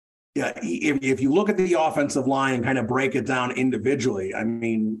 if you look at the offensive line and kind of break it down individually, I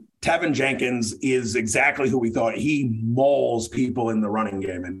mean, Tevin Jenkins is exactly who we thought. He mauls people in the running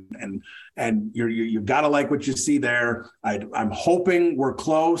game, and you've got to like what you see there. I'm hoping we're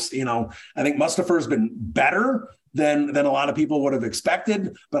close. I think Mustafer's been better than a lot of people would have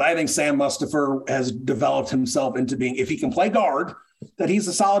expected, but I think Sam Mustafer has developed himself into being, if he can play guard, that he's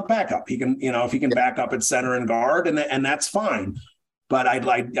a solid backup. He can, if he can back up at center and guard, and that's fine. But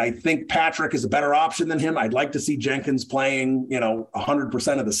I think Patrick is a better option than him. I'd like to see Jenkins playing,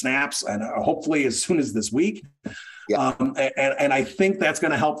 100% of the snaps, and hopefully as soon as this week. Yeah. And I think that's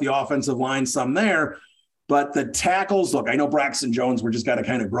going to help the offensive line some there. But the tackles, look, I know Braxton Jones, we're just got to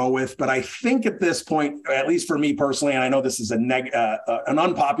kind of grow with. But I think at this point, at least for me personally, and I know this is an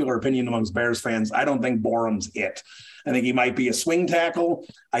unpopular opinion amongst Bears fans, I don't think Borum's it. I think he might be a swing tackle.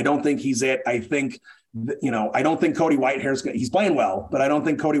 I don't think he's it. I think I don't think Cody Whitehair's he's playing well, but I don't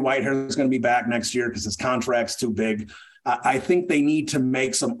think Cody Whitehair is going to be back next year because his contract's too big. I think they need to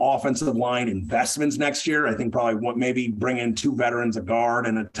make some offensive line investments next year. I think probably maybe bring in 2 veterans, a guard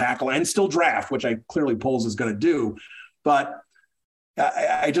and a tackle, and still draft, which I clearly Poles is going to do. But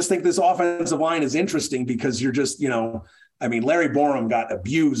I just think this offensive line is interesting because you're just, Larry Borum got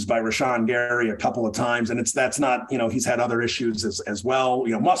abused by Rashawn Gary a couple of times, and that's not, he's had other issues as well.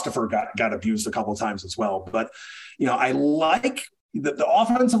 Mustafer got abused a couple of times as well. But, I like the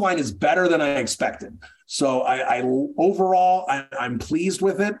offensive line is better than I expected. So overall, I'm pleased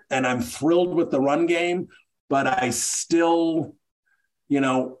with it, and I'm thrilled with the run game. But I still,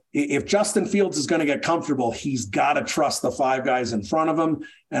 if Justin Fields is going to get comfortable, he's got to trust the 5 guys in front of him,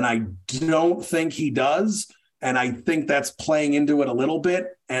 and I don't think he does. And I think that's playing into it a little bit.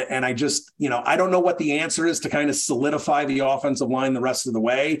 And I just, I don't know what the answer is to kind of solidify the offensive line the rest of the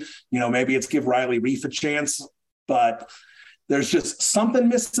way. Maybe it's give Riley Reif a chance, but there's just something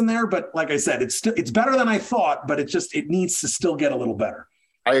missing there. But like I said, it's better than I thought, but it needs to still get a little better.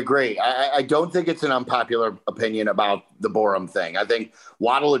 I agree. I don't think it's an unpopular opinion about the Borum thing. I think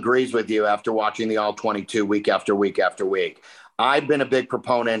Waddle agrees with you after watching the All-22 week after week after week. I've been a big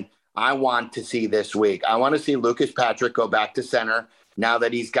proponent. I want to see this week. I want to see Lucas Patrick go back to center now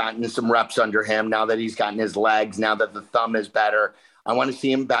that he's gotten some reps under him, now that he's gotten his legs, now that the thumb is better. I want to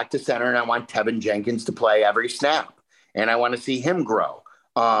see him back to center, and I want Tevin Jenkins to play every snap, and I want to see him grow.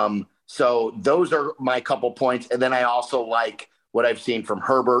 So those are my couple points. And then I also like what I've seen from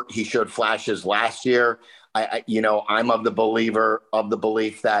Herbert. He showed flashes last year. I'm of the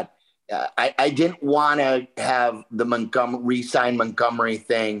belief that I didn't want to have the re-sign Montgomery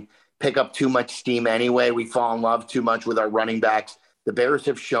thing pick up too much steam anyway. We fall in love too much with our running backs. The Bears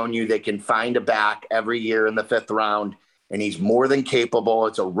have shown you they can find a back every year in the 5th round, and he's more than capable.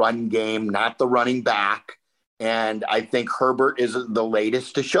 It's a run game, not the running back. And I think Herbert is the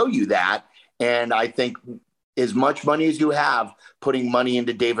latest to show you that. And I think as much money as you have, putting money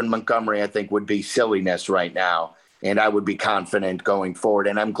into David Montgomery, I think would be silliness right now. And I would be confident going forward.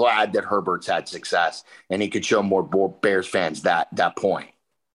 And I'm glad that Herbert's had success and he could show more Bears fans that point.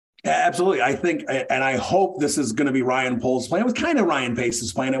 Absolutely. I think, and I hope this is going to be Ryan Poles' plan. It was kind of Ryan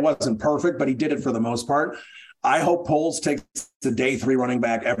Pace's plan. It wasn't perfect, but he did it for the most part. I hope Poles takes the day 3 running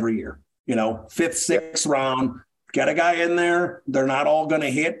back every year, 5th, 6th round, get a guy in there. They're not all going to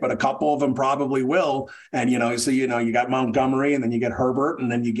hit, but a couple of them probably will. And, you got Montgomery, and then you get Herbert,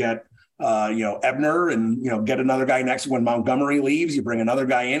 and then you get, Ebner, and, get another guy next. When Montgomery leaves, you bring another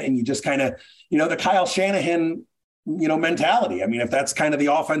guy in, and you just kind of, the Kyle Shanahan, mentality. I mean, if that's kind of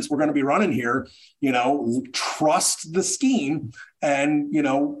the offense we're going to be running here, trust the scheme and,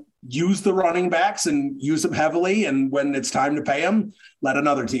 use the running backs and use them heavily. And when it's time to pay them, let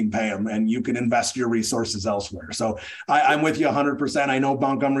another team pay them, and you can invest your resources elsewhere. So I'm with you 100%. I know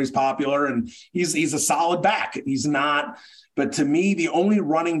Montgomery's popular and he's a solid back. He's not, but to me, the only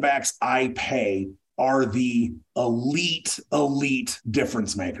running backs I pay are the elite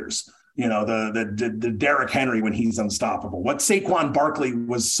difference makers. The Derrick Henry when he's unstoppable, what Saquon Barkley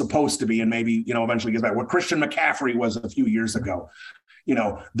was supposed to be, and maybe, eventually gets back, what Christian McCaffrey was a few years ago,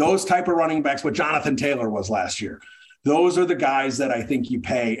 those type of running backs, what Jonathan Taylor was last year. Those are the guys that I think you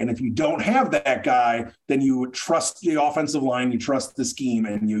pay. And if you don't have that guy, then you trust the offensive line, you trust the scheme,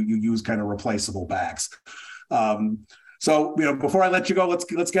 and you use kind of replaceable backs. So, before I let you go,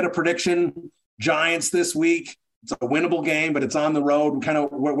 let's get a prediction. Giants this week. It's a winnable game, but it's on the road.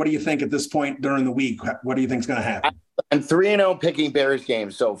 What do you think at this point during the week? What do you think is going to happen? I'm 3-0 picking Bears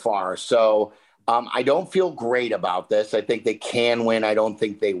games so far. So I don't feel great about this. I think they can win. I don't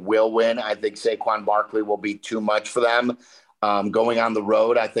think they will win. I think Saquon Barkley will be too much for them. Going on the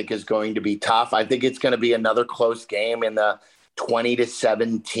road, I think, is going to be tough. I think it's going to be another close game in the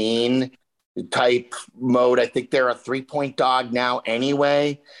 20-17 type mode. I think they're a 3-point dog now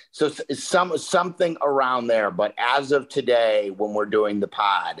anyway. So something around there. But as of today, when we're doing the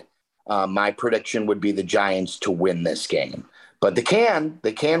pod, my prediction would be the Giants to win this game. But they can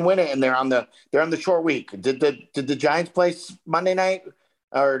win it, and they're on the short week. Did the Giants play Monday night,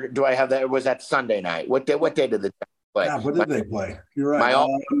 or do I have that? Or was that Sunday night? What day did the Giants play? Yeah, what did they play? You're right. My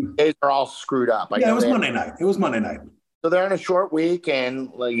days are all screwed up. It was Monday night. It was Monday night. So they're on a short week,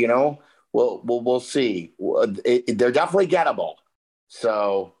 and we'll see. They're definitely gettable.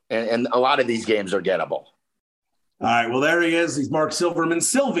 So, and a lot of these games are gettable. All right, well, there he is. He's Marc Silverman,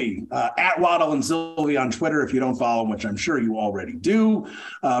 Silvy, at Waddle and Silvy on Twitter if you don't follow him, which I'm sure you already do.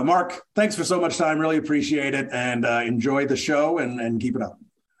 Marc, thanks for so much time. Really appreciate it, and enjoy the show, and keep it up.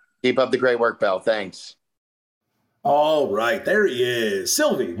 Keep up the great work, Bell. Thanks. All right, there he is.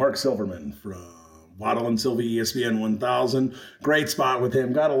 Silvy, Marc Silverman from Waddle and Silvy, ESPN 1000. Great spot with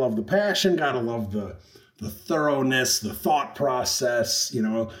him. Gotta love the passion. Gotta love the thoroughness, the thought process,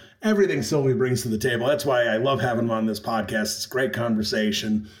 everything Silvy brings to the table. That's why I love having him on this podcast. It's a great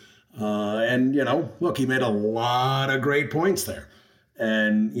conversation. And look, he made a lot of great points there.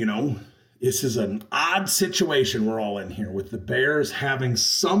 And, this is an odd situation we're all in here with the Bears having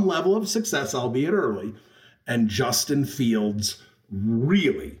some level of success, albeit early, and Justin Fields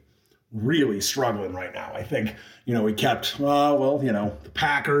really, really struggling right now. I think, we kept, the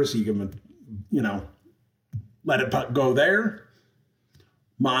Packers, you can, let it go there.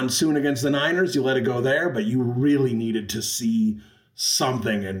 Monsoon against the Niners, you let it go there, but you really needed to see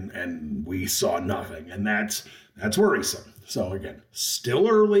something, and we saw nothing, and that's worrisome. So again, still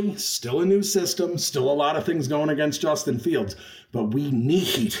early, still a new system, still a lot of things going against Justin Fields, but we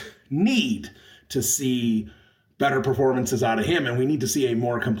need to see better performances out of him, and we need to see a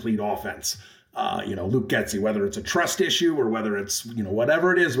more complete offense. Luke Getsy, whether it's a trust issue or whether it's,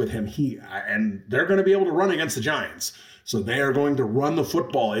 whatever it is with him, and they're going to be able to run against the Giants. So they are going to run the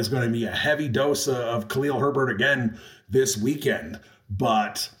football. It's going to be a heavy dose of Khalil Herbert again this weekend,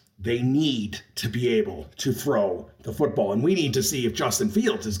 but they need to be able to throw the football. And we need to see if Justin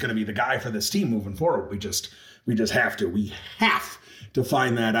Fields is going to be the guy for this team moving forward. We just have to. We have to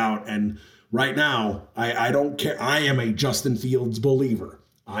find that out. And right now, I don't care. I am a Justin Fields believer.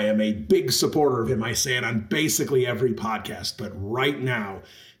 I am a big supporter of him. I say it on basically every podcast. But right now,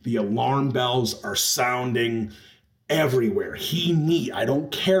 the alarm bells are sounding everywhere. I don't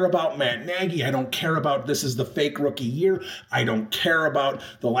care about Matt Nagy. I don't care about this is the fake rookie year. I don't care about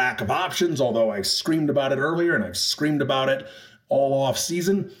the lack of options, although I screamed about it earlier and I've screamed about it all off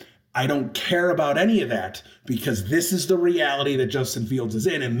season. I don't care about any of that because this is the reality that Justin Fields is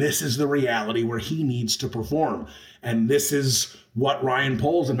in, and this is the reality where he needs to perform. And this is what Ryan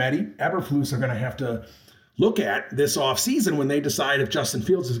Poles and Matty Eberflus are going to have to look at this offseason when they decide if Justin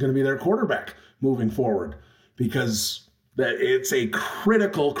Fields is going to be their quarterback moving forward, because it's a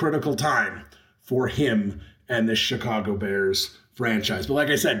critical time for him and the Chicago Bears franchise. But like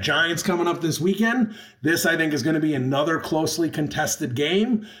I said, Giants coming up this weekend. This, I think, is going to be another closely contested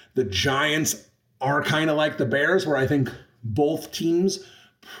game. The Giants are kind of like the Bears, where I think both teams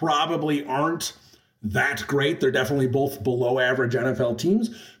probably aren't that great. They're definitely both below average NFL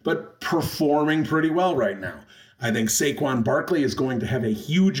teams, but performing pretty well right now. I think Saquon Barkley is going to have a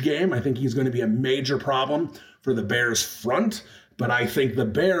huge game. I think he's going to be a major problem for the Bears front, but I think the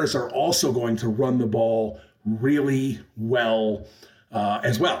Bears are also going to run the ball really well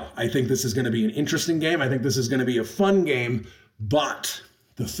as well. I think this is going to be an interesting game. I think this is going to be a fun game, but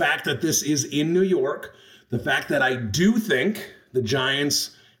the fact that this is in New York, the fact that I do think the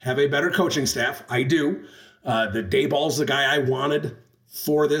Giants have a better coaching staff, I do. The Dayball's the guy I wanted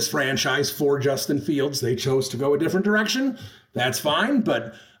for this franchise, for Justin Fields. They chose to go a different direction. That's fine,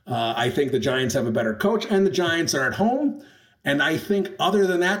 but I think the Giants have a better coach, and the Giants are at home. And I think other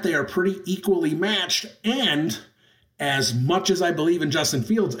than that, they are pretty equally matched. And as much as I believe in Justin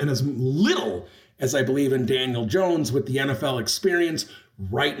Fields and as little as I believe in Daniel Jones with the NFL experience,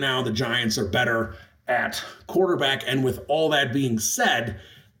 right now the Giants are better at quarterback. And with all that being said,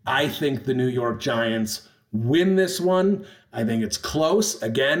 I think the New York Giants win this one. I think it's close.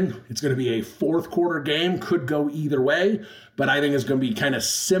 Again, it's going to be a fourth quarter game. Could go either way, but I think it's going to be kind of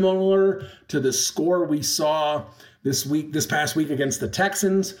similar to the score we saw this past week against the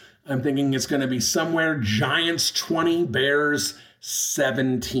Texans. I'm thinking it's going to be somewhere Giants 20, Bears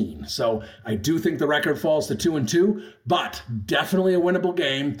 17. So I do think the record falls to 2-2, but definitely a winnable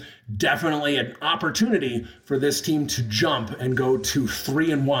game. Definitely an opportunity for this team to jump and go to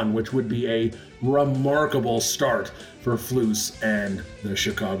 3-1, which would be a remarkable start for Flus and the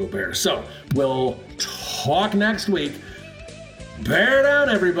Chicago Bears. So we'll talk next week. Bear down,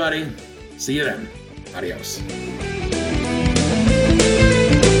 everybody. See you then. Adios.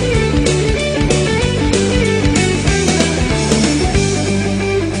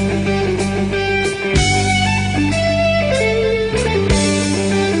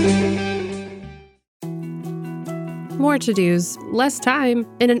 More to-dos, less time,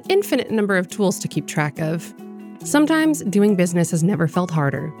 and an infinite number of tools to keep track of. Sometimes doing business has never felt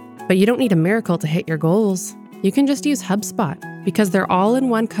harder, but you don't need a miracle to hit your goals. You can just use HubSpot, because their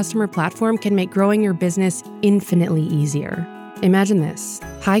all-in-one customer platform can make growing your business infinitely easier. Imagine this: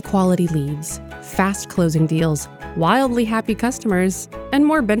 high-quality leads, fast closing deals, wildly happy customers, and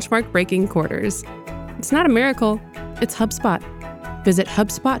more benchmark-breaking quarters. It's not a miracle, it's HubSpot. Visit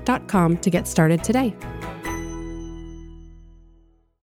HubSpot.com to get started today.